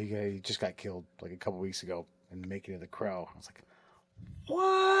like, "Yeah, he just got killed like a couple weeks ago in the making of The Crow." I was like,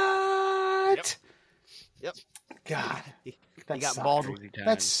 "What?" Yep. God, He that got sucked. Baldwin.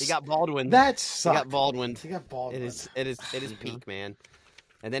 That's He got Baldwin. that He sucked. got Baldwin. He got Baldwin. It is peak, man.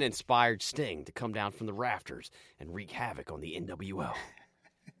 And then inspired Sting to come down from the rafters and wreak havoc on the NWO.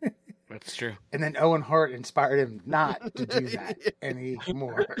 That's true. And then Owen Hart inspired him not to do that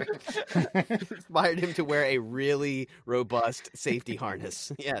anymore. Inspired him to wear a really robust safety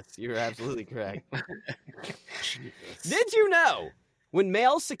harness. Yes, you're absolutely correct. Did you know? When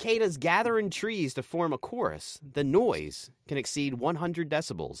male cicadas gather in trees to form a chorus, the noise can exceed 100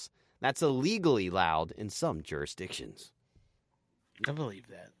 decibels. That's illegally loud in some jurisdictions. I believe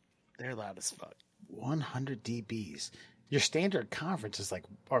that. They're loud as fuck. 100 dBs. Your standard conference is like,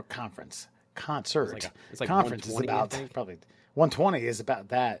 or conference, concert. It's like conference is 120, I about think. probably 120 is about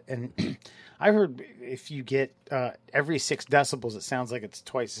that. And I heard if you get every 6 decibels, it sounds like it's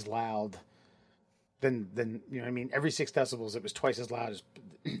twice as loud. Then you know what I mean, every 6 decibels, it was twice as loud as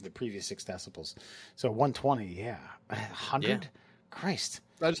the previous 6 decibels. So 120, yeah, 100. Yeah. Christ,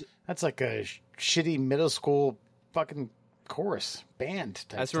 That's like a shitty middle school fucking chorus band.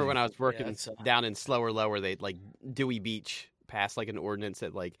 I remember when I was working it's, down in Slower Lower, they like Dewey Beach passed like an ordinance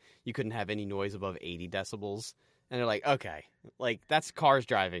that like you couldn't have any noise above 80 decibels. And they're like, okay, like that's cars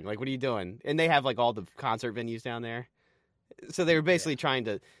driving. Like, what are you doing? And they have like all the concert venues down there. So they were basically trying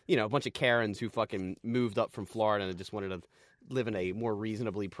to, you know, a bunch of Karens who fucking moved up from Florida and just wanted to live in a more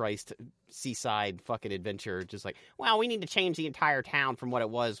reasonably priced seaside fucking adventure. Just like, well, we need to change the entire town from what it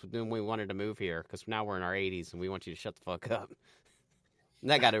was when we wanted to move here because now we're in our 80s and we want you to shut the fuck up. And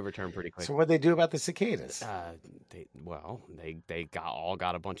that got overturned pretty quick. So what they do about the cicadas? They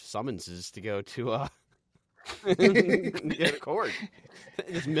got a bunch of summonses to go to get a court.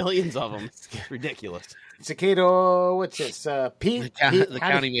 There's millions of them. It's ridiculous. Cicada, what's this? Pete? The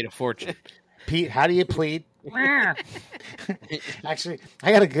county made a fortune. Pete, how do you plead? Actually,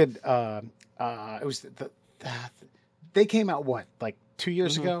 I got a good. It was they came out what, like 2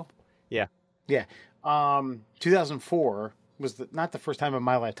 years ago? Yeah. Yeah. 2004 was not the first time in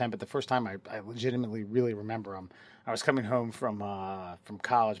my lifetime, but the first time I legitimately really remember them. I was coming home from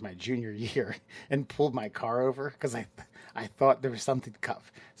college my junior year and pulled my car over because I thought there was something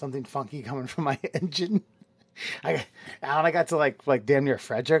funky coming from my engine. I got to like damn near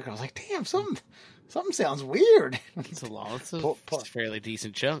Frederick. I was like, damn, something sounds weird. It's a fairly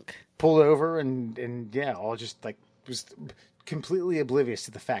decent chunk. Pulled over and yeah, all just like was completely oblivious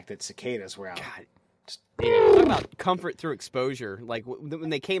to the fact that cicadas were out. God. Talk about comfort through exposure. Like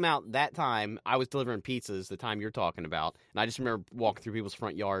when they came out that time, I was delivering pizzas the time you're talking about. And I just remember walking through people's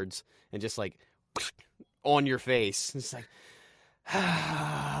front yards and just like on your face. It's like,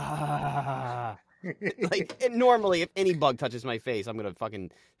 like and normally if any bug touches my face, I'm going to fucking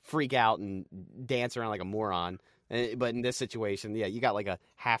freak out and dance around like a moron. But in this situation, yeah, you got like a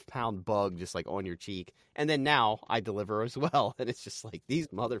half-pound bug just like on your cheek. And then now I deliver as well. And it's just like, these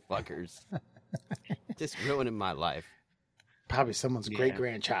motherfuckers just ruining my life. Probably someone's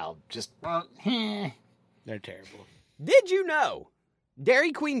great-grandchild. Just, They're terrible. Did you know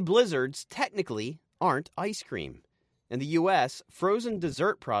Dairy Queen Blizzards technically aren't ice cream? In the U.S., frozen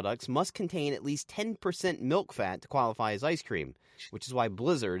dessert products must contain at least 10% milk fat to qualify as ice cream, which is why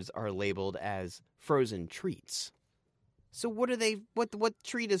Blizzards are labeled as frozen treats. So what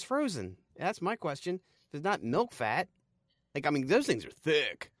treat is frozen? That's my question. If it's not milk fat, like, I mean, those things are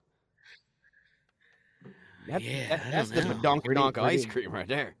thick. That's the donka ice cream right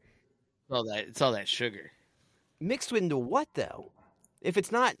there. It's all that sugar. Mixed into what, though? If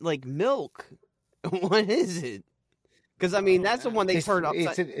it's not, like, milk, what is it? Because, I mean, that's the one they heard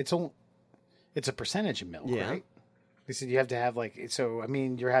upside. It's a percentage of milk, Yeah. right? They said you have to have, like, so, I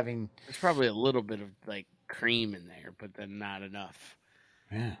mean, you're having... There's probably a little bit of, like, cream in there, but then not enough.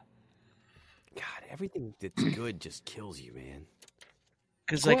 Yeah. God, everything that's good just kills you, man.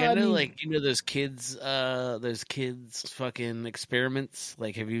 Because, like, Well, I know, I mean- like, you know those kids fucking experiments?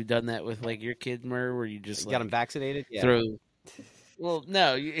 Like, have you done that with, like, your kid, Murr, where you just, Got them vaccinated? Yeah. throw... Well,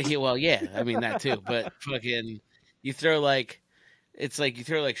 no, yeah, I mean, that too, but fucking... You throw, like... It's like you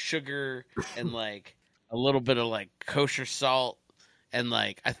throw, like, sugar and, like... a little bit of like kosher salt, and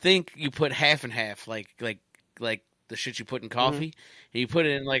like I think you put half and half, like the shit you put in coffee, and you put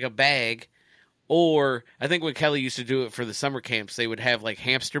it in like a bag. Or I think when Kelly used to do it for the summer camps, they would have like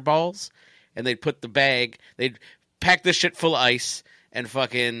hamster balls, and they'd put the bag, they'd pack this shit full of ice and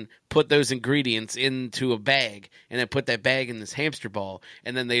fucking put those ingredients into a bag, and then put that bag in this hamster ball,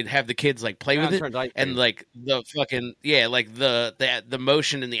 and then they'd have the kids like play with it, and like the fucking like the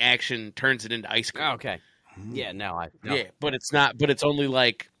motion and the action turns it into ice cream. Oh, okay. Yeah, no. Yeah, but it's not. But it's only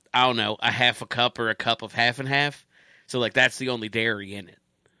like I don't know, a half a cup or a cup of half and half. So like that's the only dairy in it.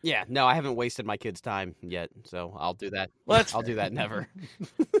 Yeah, no, I haven't wasted my kid's time yet, so I'll do that. I'll do that never.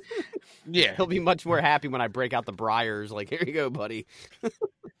 Yeah, he'll be much more happy when I break out the Briars. Like, here you go, buddy.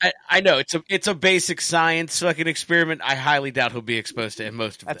 I know it's a basic science fucking experiment. I highly doubt he'll be exposed to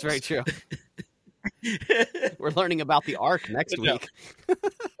most of That's this. very true. We're learning about the Ark next week.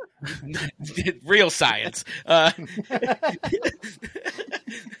 Real science.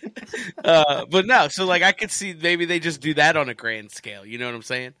 But no, so like I could see maybe they just do that on a grand scale. You know what I'm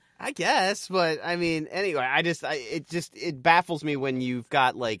saying? I guess, but I mean, anyway, it baffles me when you've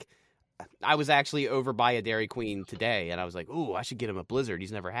got like, I was actually over by a Dairy Queen today, and I was like, ooh, I should get him a Blizzard.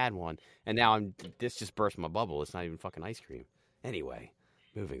 He's never had one, and now this just burst my bubble. It's not even fucking ice cream. Anyway,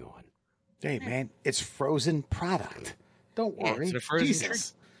 moving on. Hey man, it's frozen product. Don't worry. It's a frozen Jesus.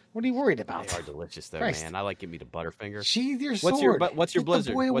 treat. What are you worried about? They are delicious, though, Christ. man. I like give me the Butterfinger. Sheathe your sword. What's your Get the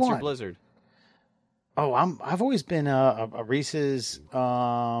Blizzard? boy What's your one. Blizzard? Oh, I've always been a Reese's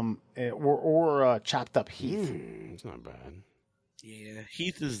or chopped up Heath. It's not bad. Yeah,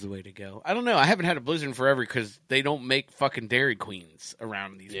 Heath is the way to go. I don't know. I haven't had a Blizzard in forever because they don't make fucking Dairy Queens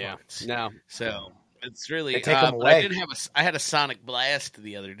around these parts. No. So it's really. They take them away. I had a Sonic Blast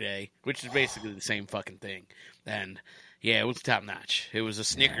the other day, which is basically the same fucking thing, and. Yeah, it was top notch. It was a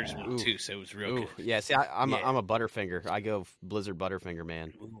Snickers one too, so it was real good. Yeah, see, I'm a Butterfinger. I go Blizzard Butterfinger,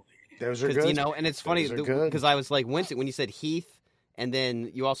 man. Those are good. You know, and it's funny Those are good. because I was like, when you said Heath, and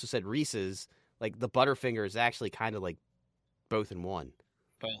then you also said Reese's, like the Butterfinger is actually kind of like both in one.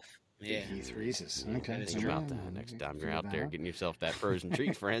 Both. Yeah. Heath Reese's. Okay. Think about that next time you're out there getting yourself that frozen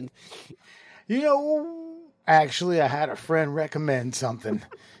treat, friend. You know, actually, I had a friend recommend something.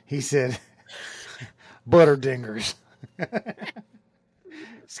 He said, Butterdingers.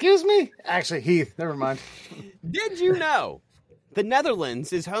 Excuse me? Actually, Heath, never mind. Did you know the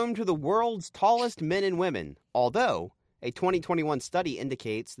Netherlands is home to the world's tallest men and women, although a 2021 study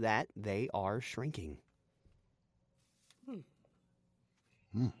indicates that they are shrinking?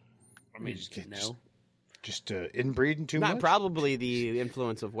 I mean, just inbreeding too much? Probably the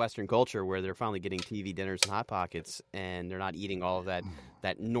influence of Western culture where they're finally getting TV dinners and Hot Pockets, and they're not eating all of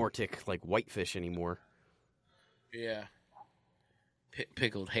that Nordic, like, whitefish anymore. Yeah.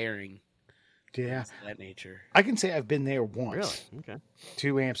 Pickled herring. Yeah. That nature. I can say I've been there once. Really? Okay.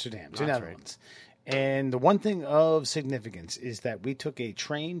 To Amsterdam, to That's Netherlands. And the one thing of significance is that we took a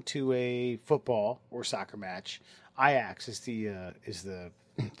train to a football or soccer match. Ajax is the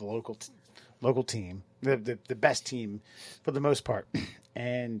local team, the best team for the most part,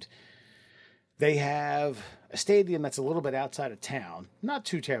 and they have a stadium that's a little bit outside of town, not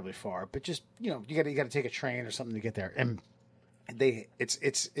too terribly far, but just you got to take a train or something to get there. And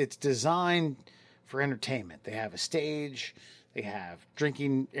it's designed for entertainment. They have a stage, they have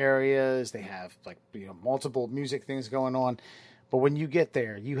drinking areas, they have multiple music things going on. But when you get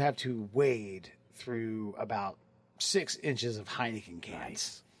there, you have to wade through about 6 inches of Heineken cans.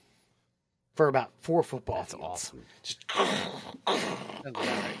 Nice. For about 4 football That's fields. awesome. Just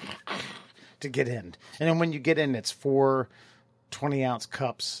to get in. And then when you get in, it's 4 20-ounce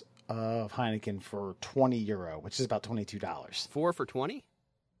cups of Heineken for €20, which is about $22. 4 for 20?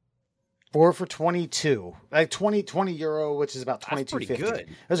 4 for 22. Like €20, which is about $22.50. That's pretty good.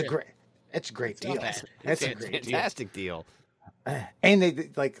 It's a great deal. bad. That's It's a great fantastic deal. And they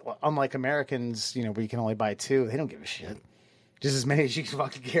unlike Americans, where you can only buy 2, they don't give a shit. Just as many as you can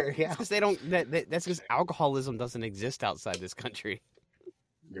fucking carry out. Because they don't. That's because alcoholism doesn't exist outside this country.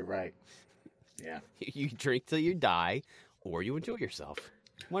 You're right. Yeah. You drink till you die, or you enjoy yourself.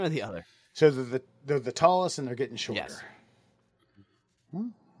 One or the other. So they're the tallest, and they're getting shorter. Yes.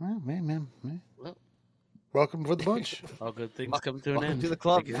 Well, man. Well, Welcome for the bunch. all good things come to an Welcome end. to the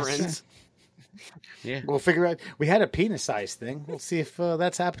club, I guess. friends. Yeah. We'll figure out. We had a penis size thing. We'll see if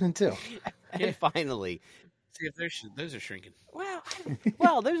that's happening too. And finally. See if those are shrinking.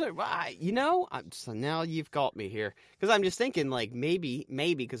 Well, there's so now you've got me here because I'm just thinking maybe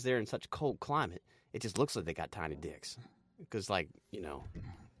because they're in such cold climate, it just looks like they got tiny dicks because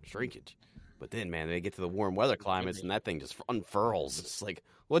shrinkage. But then, man, they get to the warm weather climates, and that thing just unfurls. It's like,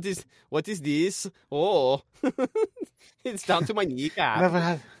 what is this? Oh, it's down to my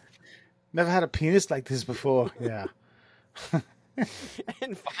kneecap. Never had a penis like this before. Yeah.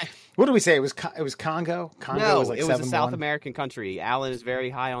 And what do we say? It was Congo. Congo no, was like it was a 7-1. South American country. Alan is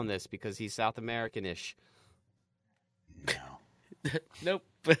very high on this because he's South American-ish. Nope.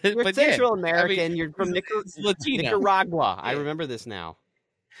 You're but Central yeah, American. I mean, You're from Latino. Nicaragua. Yeah. I remember this now.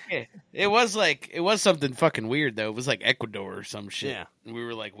 Yeah. It was something fucking weird though. It was like Ecuador or some shit. Yeah. And we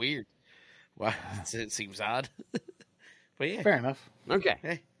were like, weird. Wow, it seems odd. But yeah. Fair enough. Okay.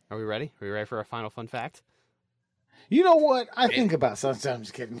 Hey. Are we ready? Are we ready for our final fun fact? You know what? I think about sometimes. I'm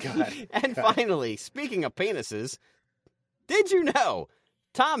just kidding. Go ahead. And Go ahead. finally, speaking of penises, did you know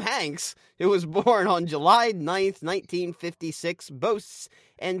Tom Hanks, who was born on July 9th, 1956, boasts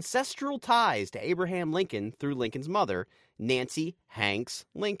ancestral ties to Abraham Lincoln through Lincoln's mother, Nancy Hanks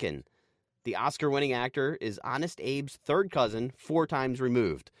Lincoln. The Oscar-winning actor is Honest Abe's third cousin, 4 times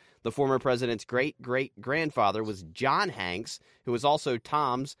removed. The former president's great-great-grandfather was John Hanks, who was also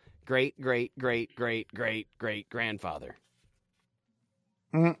Tom's great-great-great-great-great-great-grandfather.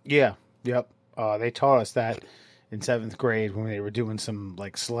 Yeah. Yep. They taught us that in 7th grade when they were doing some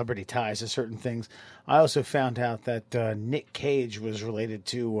like celebrity ties to certain things. I also found out that Nick Cage was related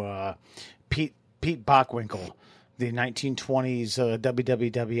to Pete Bockwinkel, the 1920s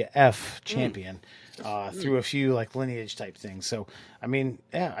WWF champion, through a few like lineage type things. So, I mean,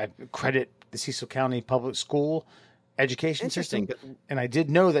 yeah, I credit the Cecil County Public School education system. And I did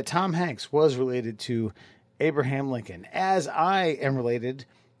know that Tom Hanks was related to Abraham Lincoln, as I am related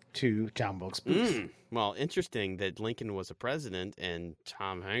to John Wilkes Booth. Well, interesting that Lincoln was a president and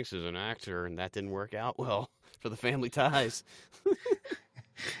Tom Hanks is an actor, and that didn't work out well for the family ties.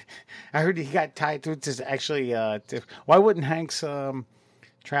 I heard he got tied to this actually. Why wouldn't Hanks try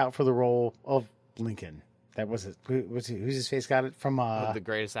out for the role of Lincoln? That was it. Who's his face got it from? The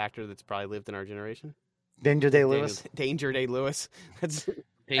greatest actor that's probably lived in our generation. Danger Day Lewis. Danger Day Lewis.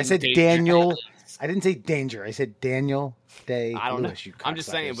 I said Daniel. I didn't say Danger. I said Daniel Day I don't Lewis. know. I'm just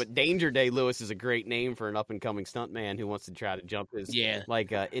saying, but Danger Day Lewis is a great name for an up-and-coming stuntman who wants to try to jump his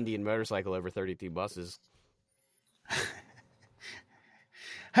Indian motorcycle over 32 buses.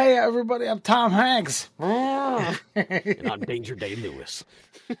 Hey, everybody, I'm Tom Hanks. And I'm Danger Day Lewis.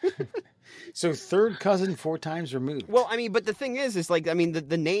 So third cousin 4 times removed. Well, I mean, but the thing is like, I mean,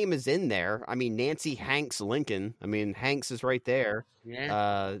 the name is in there. I mean, Nancy Hanks Lincoln. I mean, Hanks is right there.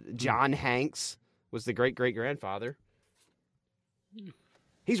 Yeah. John Hanks was the great-great-grandfather.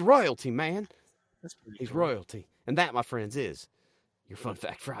 He's royalty, man. He's cool. royalty. And that, my friends, is your Fun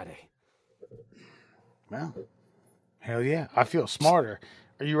Fact Friday. Well, hell yeah. I feel smarter.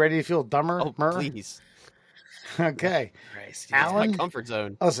 Are you ready to feel dumber? Oh, Murr? please. Okay. Christ, yeah. Alan? My comfort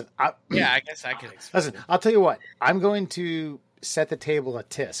zone. Listen, I guess I could explain. Listen, I'll tell you what. I'm going to set the table at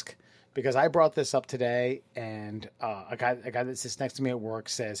Tisk because I brought this up today, and a guy that sits next to me at work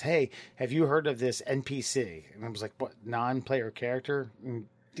says, "Hey, have you heard of this NPC?" And I was like, "What, non-player character?"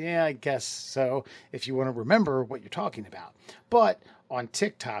 Yeah, I guess so, if you want to remember what you're talking about. But on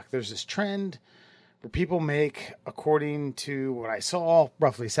TikTok, there's this trend where people make, according to what I saw,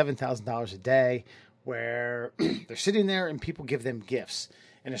 roughly $7,000 a day, where they're sitting there and people give them gifts.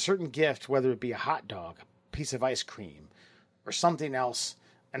 And a certain gift, whether it be a hot dog, a piece of ice cream, or something else,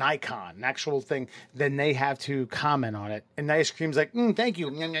 an icon, an actual thing, then they have to comment on it. And the ice cream's like, thank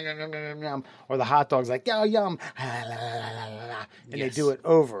you, yum, yum, yum, yum, yum. Or the hot dog's like, yo, yum, and they do it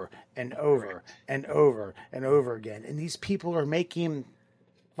over and over and over and over again. And these people are making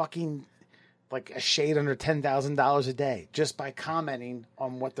fucking like a shade under $10,000 a day just by commenting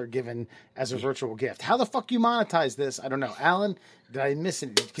on what they're given as a virtual gift. How the fuck you monetize this? I don't know. Alan, did I miss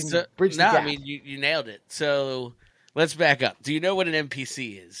it? Can you bridge the gap? I mean, you nailed it. So let's back up. Do you know what an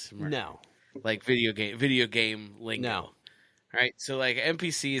NPC is? Mark? No. Like video game lingo. No. Right? So like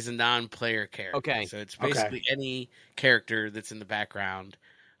NPC is a non-player character. Okay. So it's basically any character that's in the background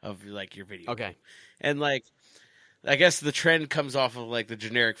of like your video. Okay. Game. And like, I guess the trend comes off of like the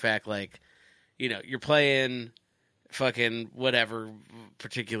generic fact, like, you know, you're playing fucking whatever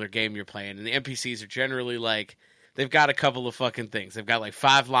particular game you're playing, and the NPCs are generally like, they've got a couple of fucking things. They've got like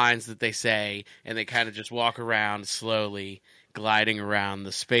 5 lines that they say, and they kind of just walk around slowly, gliding around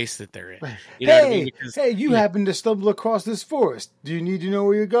the space that they're in. You know what I mean? Because, you happen to stumble across this forest. Do you need to know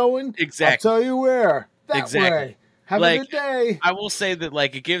where you're going? Exactly. I'll tell you where. That way. Have like, a good day. I will say that,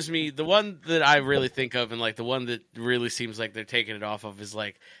 like, it gives me the one that I really think of, and like the one that really seems like they're taking it off of is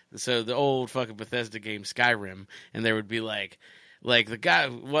like, so the old fucking Bethesda game Skyrim, and there would be like Like the guy,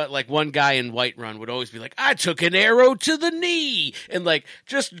 one guy in Whiterun would always be like, "I took an arrow to the knee," and like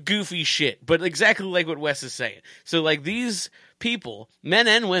just goofy shit, but exactly like what Wes is saying. So like these people, men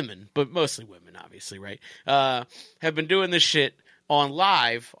and women, but mostly women, obviously, right? Have been doing this shit on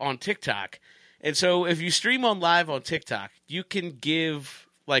live on TikTok, and so if you stream on live on TikTok, you can give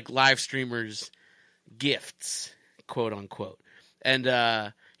like live streamers gifts, quote unquote, and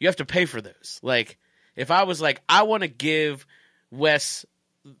you have to pay for those. Like if I was like, I want to give Wes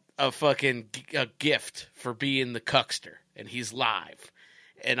a gift for being the cuckster, and he's live,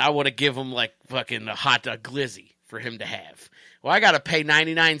 and I want to give him like fucking a glizzy for him to have. Well, I got to pay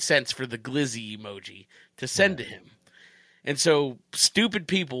 99 cents for the glizzy emoji to send to him. And so stupid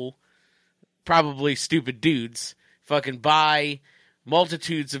people, probably stupid dudes, fucking buy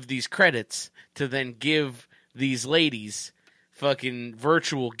multitudes of these credits to then give these ladies fucking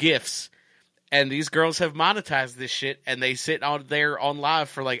virtual gifts. And these girls have monetized this shit, and they sit on there on live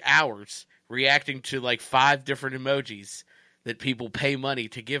for like hours reacting to like 5 different emojis that people pay money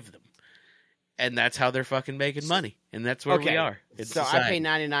to give them. And that's how they're fucking making money. And that's where we are. So I pay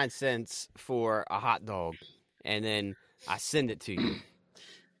 99 cents for a hot dog, and then I send it to you.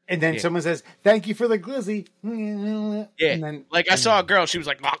 And then someone says, "Thank you for the glizzy." Yeah. And then, I saw a girl, she was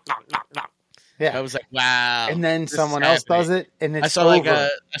like, knock, knock, knock, knock. Yeah. I was like, wow. And then someone else does it, and it's I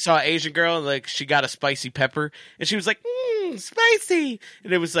saw an Asian girl, and like she got a spicy pepper, and she was like, spicy.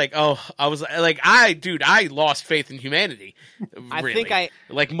 And it was like, I was like, I lost faith in humanity. Really. I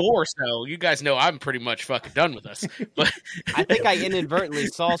think more so. You guys know I'm pretty much fucking done with us. But I think I inadvertently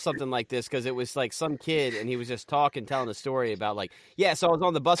saw something like this because it was like some kid, and he was just telling a story about like, so I was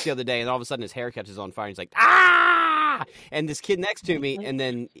on the bus the other day, and all of a sudden his hair catches on fire, and he's like, ah! And this kid next to me, and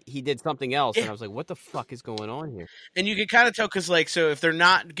then he did something else, and I was like, what the fuck is going on here? And you can kind of tell because like, so if they're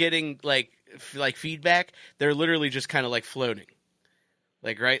not getting like feedback, they're literally just kind of like floating.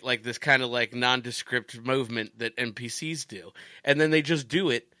 Like, right? Like this kind of like nondescript movement that NPCs do. And then they just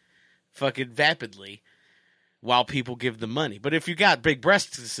do it fucking vapidly while people give them money. But if you got big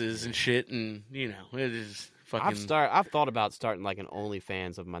breasts and shit, and you know, it is fucking... I've thought about starting like an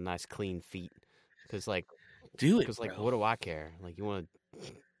OnlyFans of my nice clean feet. Because like... Do it, because like, what do I care? Like, you want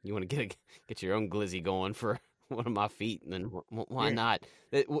to get your own glizzy going for one of my feet, and then why not?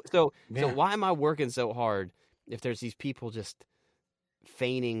 So why am I working so hard if there's these people just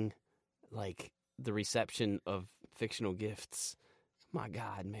feigning like the reception of fictional gifts? My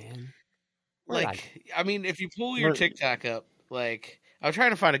God, man! Like, I mean, if you pull your TikTok up, like, I'm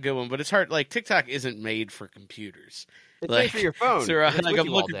trying to find a good one, but it's hard. Like, TikTok isn't made for computers. It's like, made for your phone. So, it's like, with I'm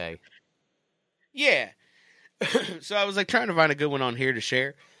you looking all day. Yeah. So I was like trying to find a good one on here to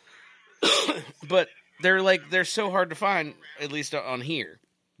share, but they're so hard to find, at least on here.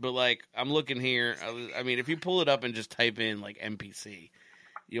 But like I'm looking here, I mean, if you pull it up and just type in like NPC,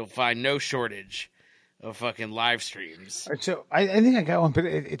 you'll find no shortage of fucking live streams. So I think I got one, but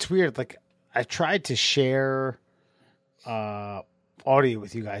it's weird. Like I tried to share audio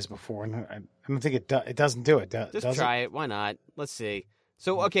with you guys before, and I don't think it doesn't do it. Just try it. Why not? Let's see.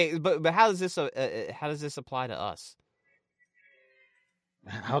 So okay, but how does this apply to us?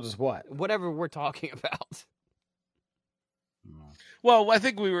 How does what? Whatever we're talking about. Well, I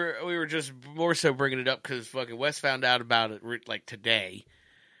think we were just more so bringing it up because fucking Wes found out about it like today,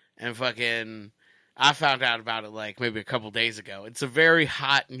 and fucking I found out about it like maybe a couple days ago. It's a very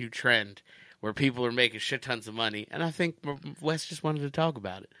hot new trend where people are making shit tons of money, and I think Wes just wanted to talk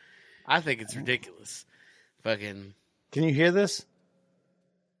about it. I think it's ridiculous. Fucking. Can you hear this?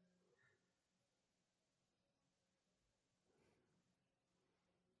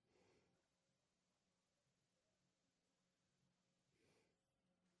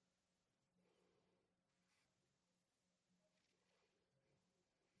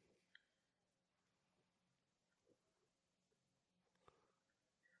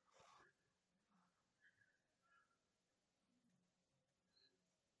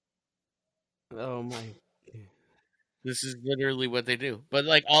 Oh my! This is literally what they do. But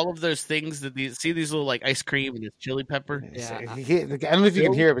like all of those things that these little like ice cream and this chili pepper. Yeah, I don't know if you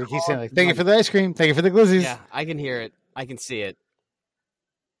can hear it, but he keeps saying like, "Thank you for the ice cream. Thank you for the glizzies." Yeah, I can hear it. I can see it.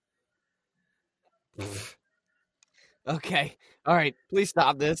 Okay. All right. Please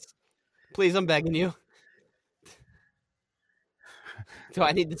stop this. Please, I'm begging you. Do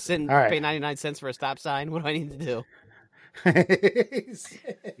I need to pay 99 cents for a stop sign? What do I need to do?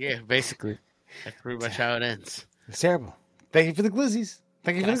 Yeah, basically. That's pretty much how it ends. It's terrible. Thank you for the glizzies.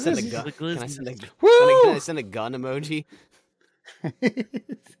 Thank you for the glizzies. Can I send a gun emoji?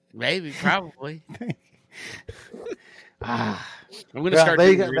 Maybe, probably. I'm gonna start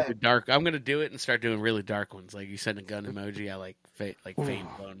doing really dark. I'm gonna do it and start doing really dark ones. Like you send a gun emoji, I like faint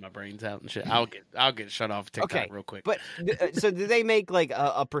blowing my brains out and shit. I'll get shut off TikTok real quick. But so do they make like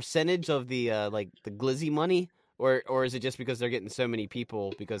a percentage of the like the glizzy money, or is it just because they're getting so many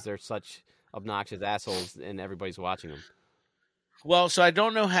people because they're such obnoxious assholes and everybody's watching them? Well, so I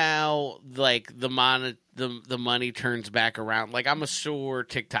don't know how like the money turns back around. Like I'm sure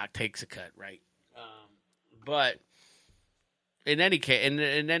TikTok takes a cut, right? But in any case,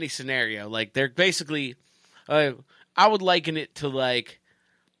 in any scenario, like they're basically, I would liken it to like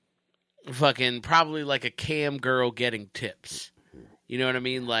fucking probably like a cam girl getting tips. You know what I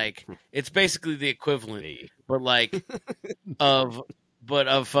mean? Like it's basically the equivalent, but like but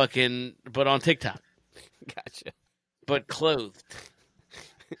on TikTok. Gotcha. But clothed.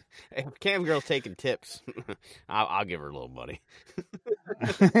 If cam girl's taking tips, I'll give her a little money.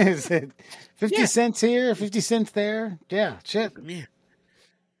 Is it 50 cents here, 50 cents there? Yeah, shit. Yeah.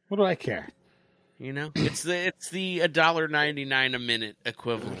 What do I care? You know, it's the $1.99 a minute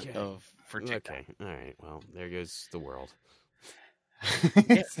equivalent for TikTok. Okay, all right. Well, there goes the world.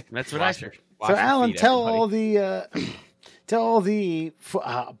 Yeah, that's what I said. So, Alan, tell all the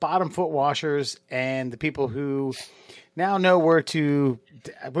bottom foot washers and the people who now know where to.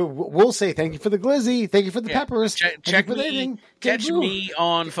 We'll say thank you for the glizzy, thank you for the peppers, check me, catch me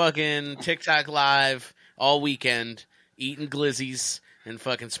on fucking TikTok live all weekend eating glizzies and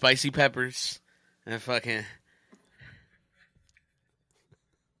fucking spicy peppers and fucking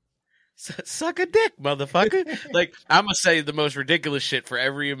suck a dick, motherfucker. Like I'm gonna say the most ridiculous shit for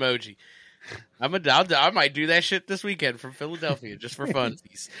every emoji. I might do that shit this weekend from Philadelphia just for fun.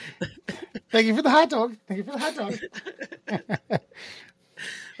 Thank you for the hot dog. Thank you for the hot dog.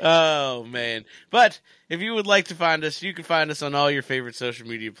 Oh, man. But if you would like to find us, you can find us on all your favorite social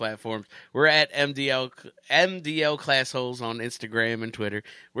media platforms. We're at MDL Class Holes on Instagram and Twitter.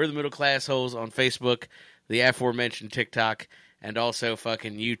 We're the Middle Class Holes on Facebook, the aforementioned TikTok, and also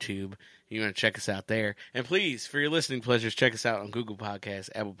fucking YouTube. You want to check us out there. And please, for your listening pleasures, check us out on Google Podcasts,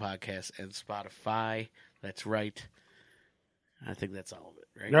 Apple Podcasts, and Spotify. That's right. I think that's all of it,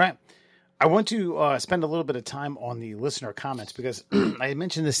 right? All right. I want to spend a little bit of time on the listener comments because I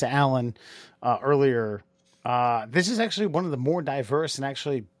mentioned this to Alan earlier. This is actually one of the more diverse and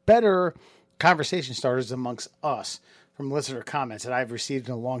actually better conversation starters amongst us from listener comments that I've received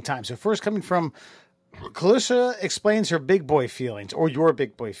in a long time. So first coming from Clarissa explains her big boy feelings or your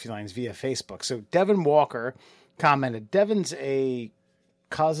big boy feelings via Facebook. So Devin Walker commented, Devin's a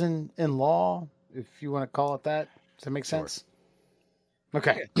cousin-in-law, if you want to call it that. Does that make sense?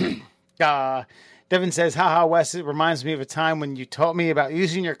 Okay. Devin says, haha, Wes, it reminds me of a time when you taught me about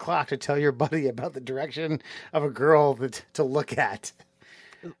using your clock to tell your buddy about the direction of a girl to look at.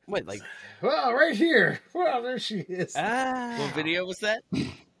 Wait, like, well, right here. Well, there she is. What video was that?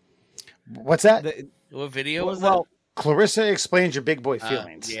 What's that? What video was that? Clarissa explains your big boy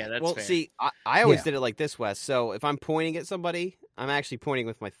feelings. Yeah, that's well, fair. see, I always did it like this, Wes. So if I'm pointing at somebody, I'm actually pointing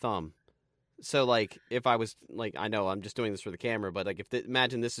with my thumb. So, like, if I was, like, I know I'm just doing this for the camera, but, like,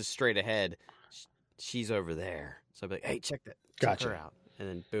 imagine this is straight ahead, she's over there. So I'd be like, hey, check that. Gotcha. Check her out. And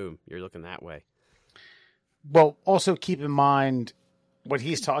then, boom, you're looking that way. Well, also keep in mind what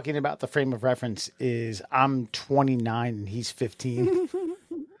he's talking about, the frame of reference is I'm 29 and he's 15.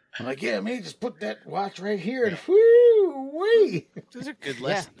 I'm like, yeah, man, just put that watch right here and whoo-wee. Those are good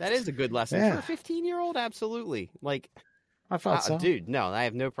lessons. Yeah, that is a good lesson. For a 15-year-old, absolutely. Like, I thought so. Dude, no, I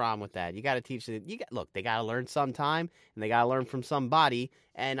have no problem with that. You got to teach them. Look, they got to learn sometime, and they got to learn from somebody.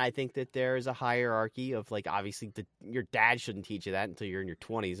 And I think that there is a hierarchy of, like, obviously, your dad shouldn't teach you that until you're in your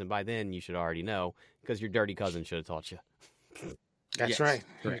 20s, and by then you should already know because your dirty cousin should have taught you. That's right.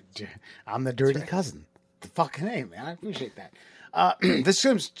 I'm the dirty cousin. The fucking name, man. I appreciate that. This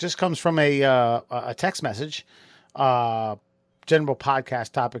just comes from a text message. General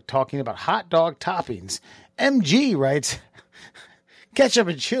podcast topic talking about hot dog toppings. MG writes, ketchup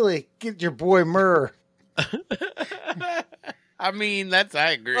and chili, get your boy Murr. I mean,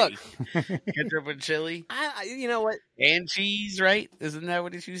 I agree. Look. Ketchup and chili. You know what? And cheese, right? Isn't that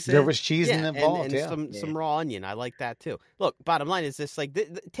what you said? There was cheese involved, and some raw onion. I like that too. Look, bottom line is this: like,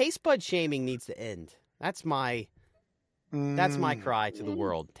 the taste bud shaming needs to end. That's my cry to the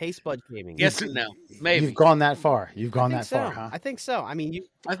world. Taste bud shaming. Yes and no. Maybe you've gone that far. You've gone that far, huh? I think so. I mean,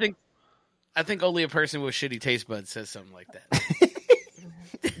 I think only a person with shitty taste buds says something like that.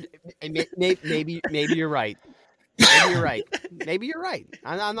 maybe you're right. Maybe you're right. Maybe you're right.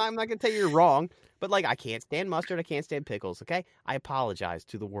 I'm not going to tell you you're wrong, but, like, I can't stand mustard. I can't stand pickles, okay? I apologize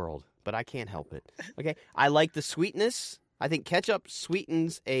to the world, but I can't help it, okay? I like the sweetness. I think ketchup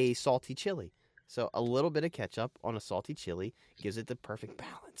sweetens a salty chili. So a little bit of ketchup on a salty chili gives it the perfect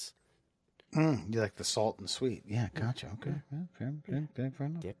balance. You like the salt and sweet. Yeah, gotcha. Okay. Yeah, fair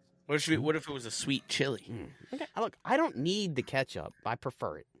enough. Yeah. What if it was a sweet chili? Okay, look, I don't need the ketchup. I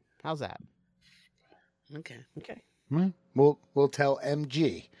prefer it. How's that? Okay. We'll tell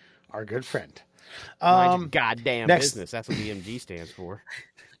MG, our good friend. Mind your goddamn next- business. That's what the MG stands for.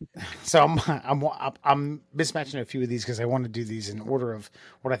 So I'm mismatching a few of these because I want to do these in order of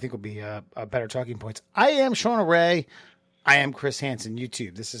what I think will be a better talking points. I am Shauna Ray. I am Chris Hansen.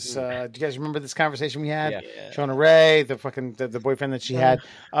 YouTube. This is. Do you guys remember this conversation we had? Yeah. Shauna Ray, the boyfriend that she had.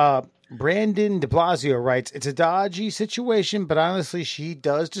 Brandon De Blasio writes, "It's a dodgy situation, but honestly, she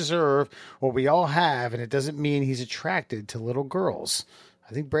does deserve what we all have, and it doesn't mean he's attracted to little girls."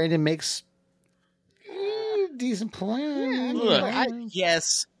 I think Brandon makes decent point. Look,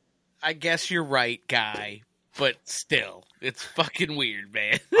 I guess you're right, guy. But still, it's fucking weird,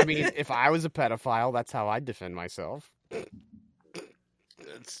 man. I mean, if I was a pedophile, that's how I'd defend myself.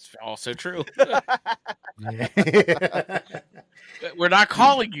 It's also true. We're not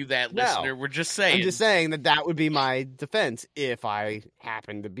calling you that, No. listener. We're just saying. I'm just saying that would be my defense if I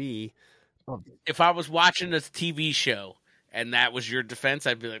happened to be. If I was watching a TV show and that was your defense,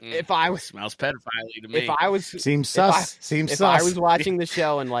 I'd be like, If I was, smells pedophile to me. if I was, Seems if I- sus. Seems if sus. I was watching the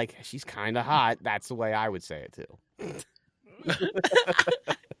show and like she's kind of hot, that's the way I would say it too.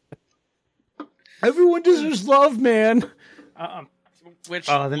 Everyone deserves love, man. Which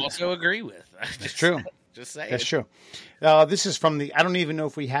then- I also agree with. It's true. Just saying. That's true. This is from the. I don't even know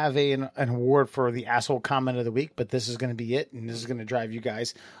if we have an award for the asshole comment of the week, but this is going to be it, and this is going to drive you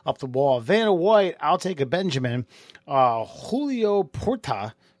guys up the wall. Vanna White, I'll take a Benjamin. Julio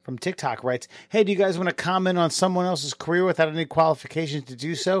Porta from TikTok writes, "Hey, do you guys want to comment on someone else's career without any qualifications to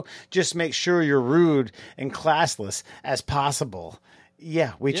do so? Just make sure you're rude and classless as possible."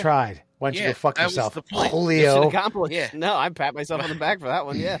 Yeah, we tried. Why don't you Yeah, go fuck that was yourself, the point. Mission Julio? accomplished. Yeah. No, I pat myself on the back for that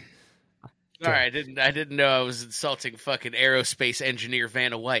one. Yeah. All right, I didn't know I was insulting fucking aerospace engineer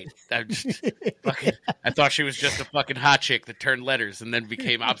Vanna White. I thought she was just a fucking hot chick that turned letters and then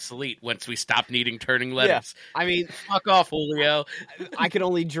became obsolete once we stopped needing turning letters. I mean, Fuck off, Julio. I could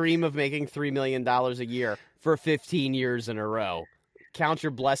only dream of making $3 million a year for 15 years in a row. Count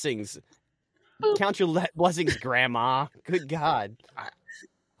your blessings. Count your blessings, Grandma. Good God.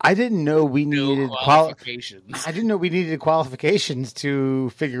 I didn't know we No needed qualifications. I didn't know we needed qualifications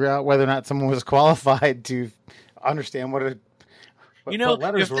to figure out whether or not someone was qualified to understand what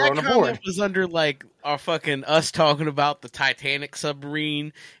letters if were that on a comment board. was under like our fucking us talking about the Titanic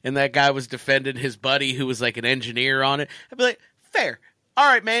submarine, and that guy was defending his buddy who was like an engineer on it, I'd be like, fair. All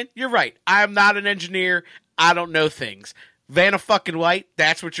right, man, you're right. I'm not an engineer. I don't know things. Vanna fucking White,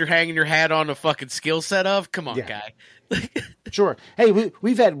 that's what you're hanging your hat on a fucking skill set of? Come on, guy. Sure. Hey,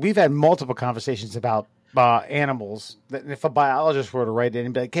 we've had multiple conversations about animals. That if a biologist were to write in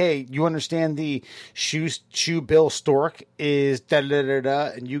and be like, "Hey, you understand the shoe bill stork is da da da da,"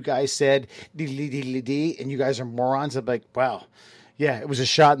 and you guys said d, and you guys are morons, I'd be like, "Wow, yeah, it was a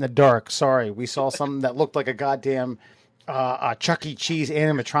shot in the dark. Sorry, we saw something that looked like a goddamn." Chuck E. Cheese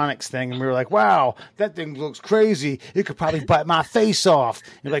animatronics thing, and we were like, "Wow, that thing looks crazy. It could probably bite my face off."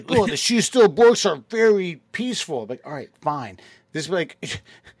 And you're like, "Oh, the shoe still blocks are very peaceful." I'm like, all right, fine. This is like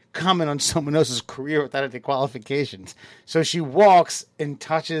comment on someone else's career without any qualifications. So she walks and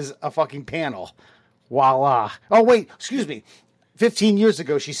touches a fucking panel. Voila. Oh wait, excuse me. 15 years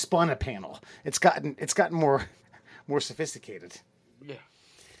ago, she spun a panel. It's gotten more sophisticated.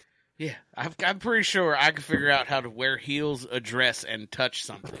 Yeah, I'm pretty sure I could figure out how to wear heels, a dress, and touch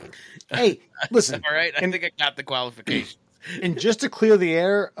something. Hey, listen. All right, I think I got the qualifications. And just to clear the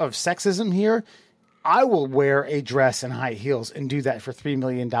air of sexism here, I will wear a dress and high heels and do that for $3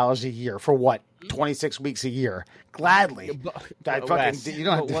 million a year for what? 26 weeks a year. Gladly. Wes, You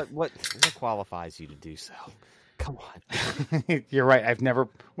don't have to, what qualifies you to do so? Come on. You're right. I've never.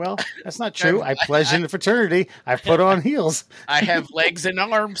 Well, that's not true. I pledged in the fraternity. I've put on heels. I have legs and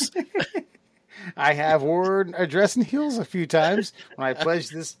arms. I have worn a dress and heels a few times when I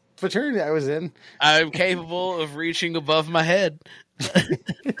pledged this fraternity I was in. I'm capable of reaching above my head.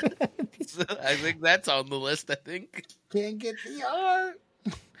 So I think that's on the list. I think. Can't get the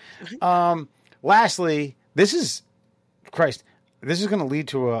art. Lastly, this is going to lead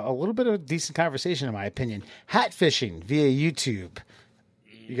to a little bit of a decent conversation, in my opinion. Hat fishing via YouTube.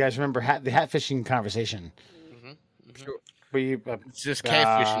 You guys remember the hat fishing conversation? Sure. Where you, It's just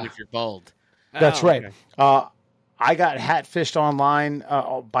catfishing if you're bald. That's right. Okay. I got hat fished online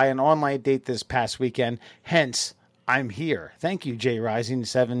by an online date this past weekend. Hence, I'm here. Thank you, Jay Rising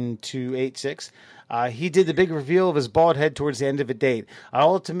 7286. He did the big reveal of his bald head towards the end of a date. I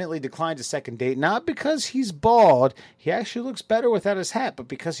ultimately declined a second date, not because he's bald. He actually looks better without his hat, but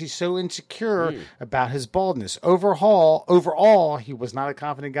because he's so insecure about his baldness. Overall, he was not a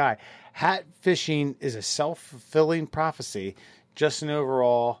confident guy. Hat fishing is a self-fulfilling prophecy. Just an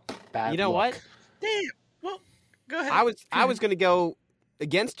overall bad You know look. what? Damn. Well, go ahead. I was going to go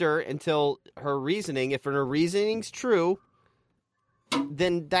against her until her reasoning. If her reasoning's true,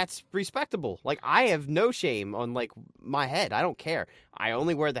 then that's respectable. Like, I have no shame on, like, my head. I don't care. I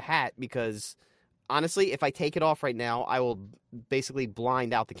only wear the hat because, honestly, if I take it off right now, I will basically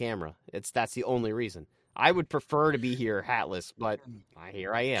blind out the camera. That's the only reason. I would prefer to be here hatless, but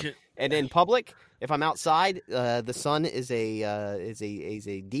here I am. And in public, if I'm outside, the sun is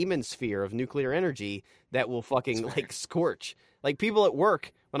a demon sphere of nuclear energy that will fucking, like, scorch. Like, people at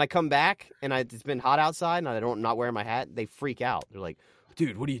work, when I come back and it's been hot outside and I'm not wearing my hat, they freak out. They're like,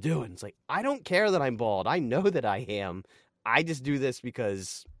 dude, what are you doing? It's like, I don't care that I'm bald. I know that I am. I just do this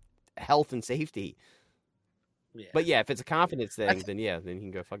because health and safety. Yeah. But yeah, if it's a confidence thing, then he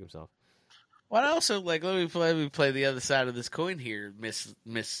can go fuck himself. Well, I also, like, let me play the other side of this coin here, Miss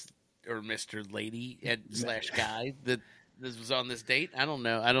or Mr. Lady / guy that this was on this date. I don't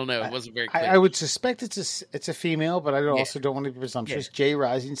know. It wasn't very clear. I would suspect it's a female, but I also don't want to be presumptuous. J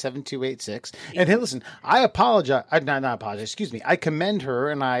Rising 7286. And hey, listen, I apologize. Not apologize. Excuse me. I commend her,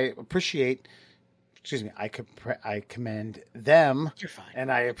 and I appreciate. Excuse me. I commend them. You're fine.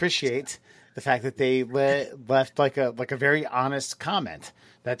 And I appreciate the fact that they left like a very honest comment.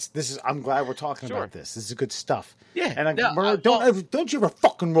 I'm glad we're talking about this. This is good stuff. Yeah. And don't you ever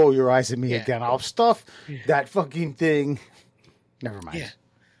fucking roll your eyes at me again. I'll stuff that fucking thing. Never mind. Yeah.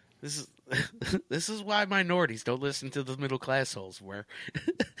 This is why minorities don't listen to the middle class holes, where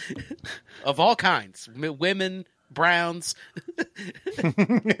of all kinds, women, browns,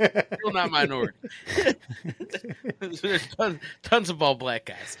 still not minority. There's tons of all black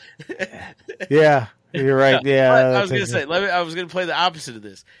guys. Yeah, you're right. Yeah, I was gonna say. I was gonna play the opposite of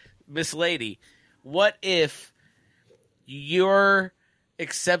this, Miss Lady. What if your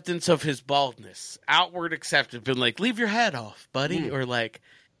acceptance of his baldness, outward acceptance, been like, leave your hat off, buddy, or like,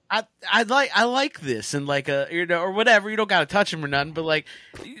 I like this, and like or whatever. You don't gotta touch him or nothing, but like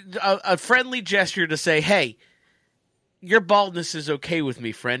a friendly gesture to say, hey, your baldness is okay with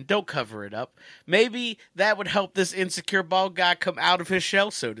me, friend. Don't cover it up. Maybe that would help this insecure bald guy come out of his shell,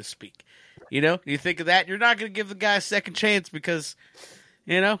 so to speak. You think of that. You're not going to give the guy a second chance because,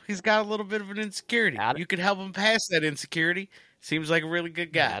 he's got a little bit of an insecurity. You could help him pass that insecurity. Seems like a really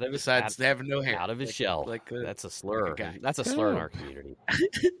good guy. Besides having no hair, out of his shell. That's a slur. That's a slur in our community.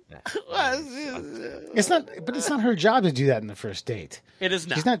 It's not, but it's not her job to do that in the first date. It is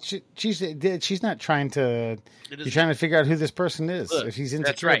not. She's not trying to. You're trying to figure out who this person is. Look, if he's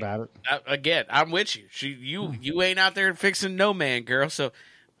insecure about it. Again, I'm with you. You ain't out there fixing no man, girl. So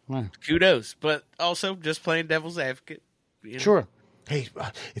kudos, but also just playing devil's advocate. Sure. Hey,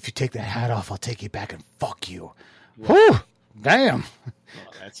 if you take that hat off, I'll take you back and fuck you. Whew. Damn. Oh,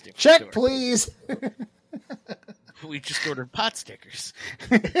 that's different. Check, story. please. We just ordered pot stickers.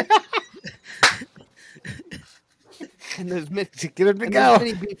 And those get him to go. Get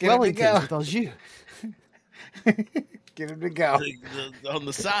him to go. With those you. Get him to go. On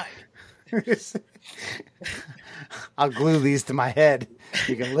the side. I'll glue these to my head.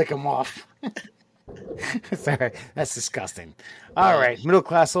 You can lick them off. Sorry, that's disgusting. All right, middle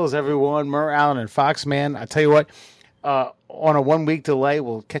class souls, everyone. Murr, Allen, and Foxman. I tell you what. On a 1 week delay,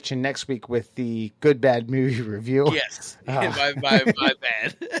 we'll catch you next week with the good bad movie review. Yes, my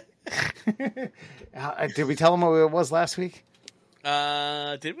bad. Did we tell them what it was last week?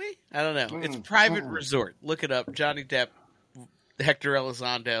 Did we? I don't know. It's Private Resort. Look it up. Johnny Depp, Hector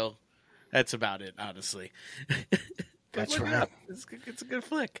Elizondo. That's about it, honestly. That's right. It's a good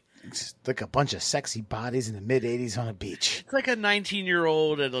flick. It's like a bunch of sexy bodies in the mid-'80s on a beach. It's like a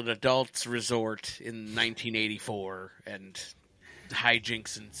 19-year-old at an adult's resort in 1984, and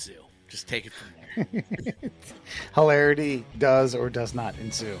hijinks ensue. Just take it from there. Hilarity does or does not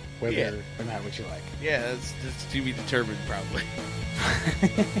ensue, whether or not what you like. Yeah, that's to be determined, probably.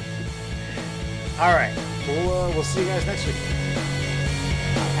 All right. We'll see you guys next week.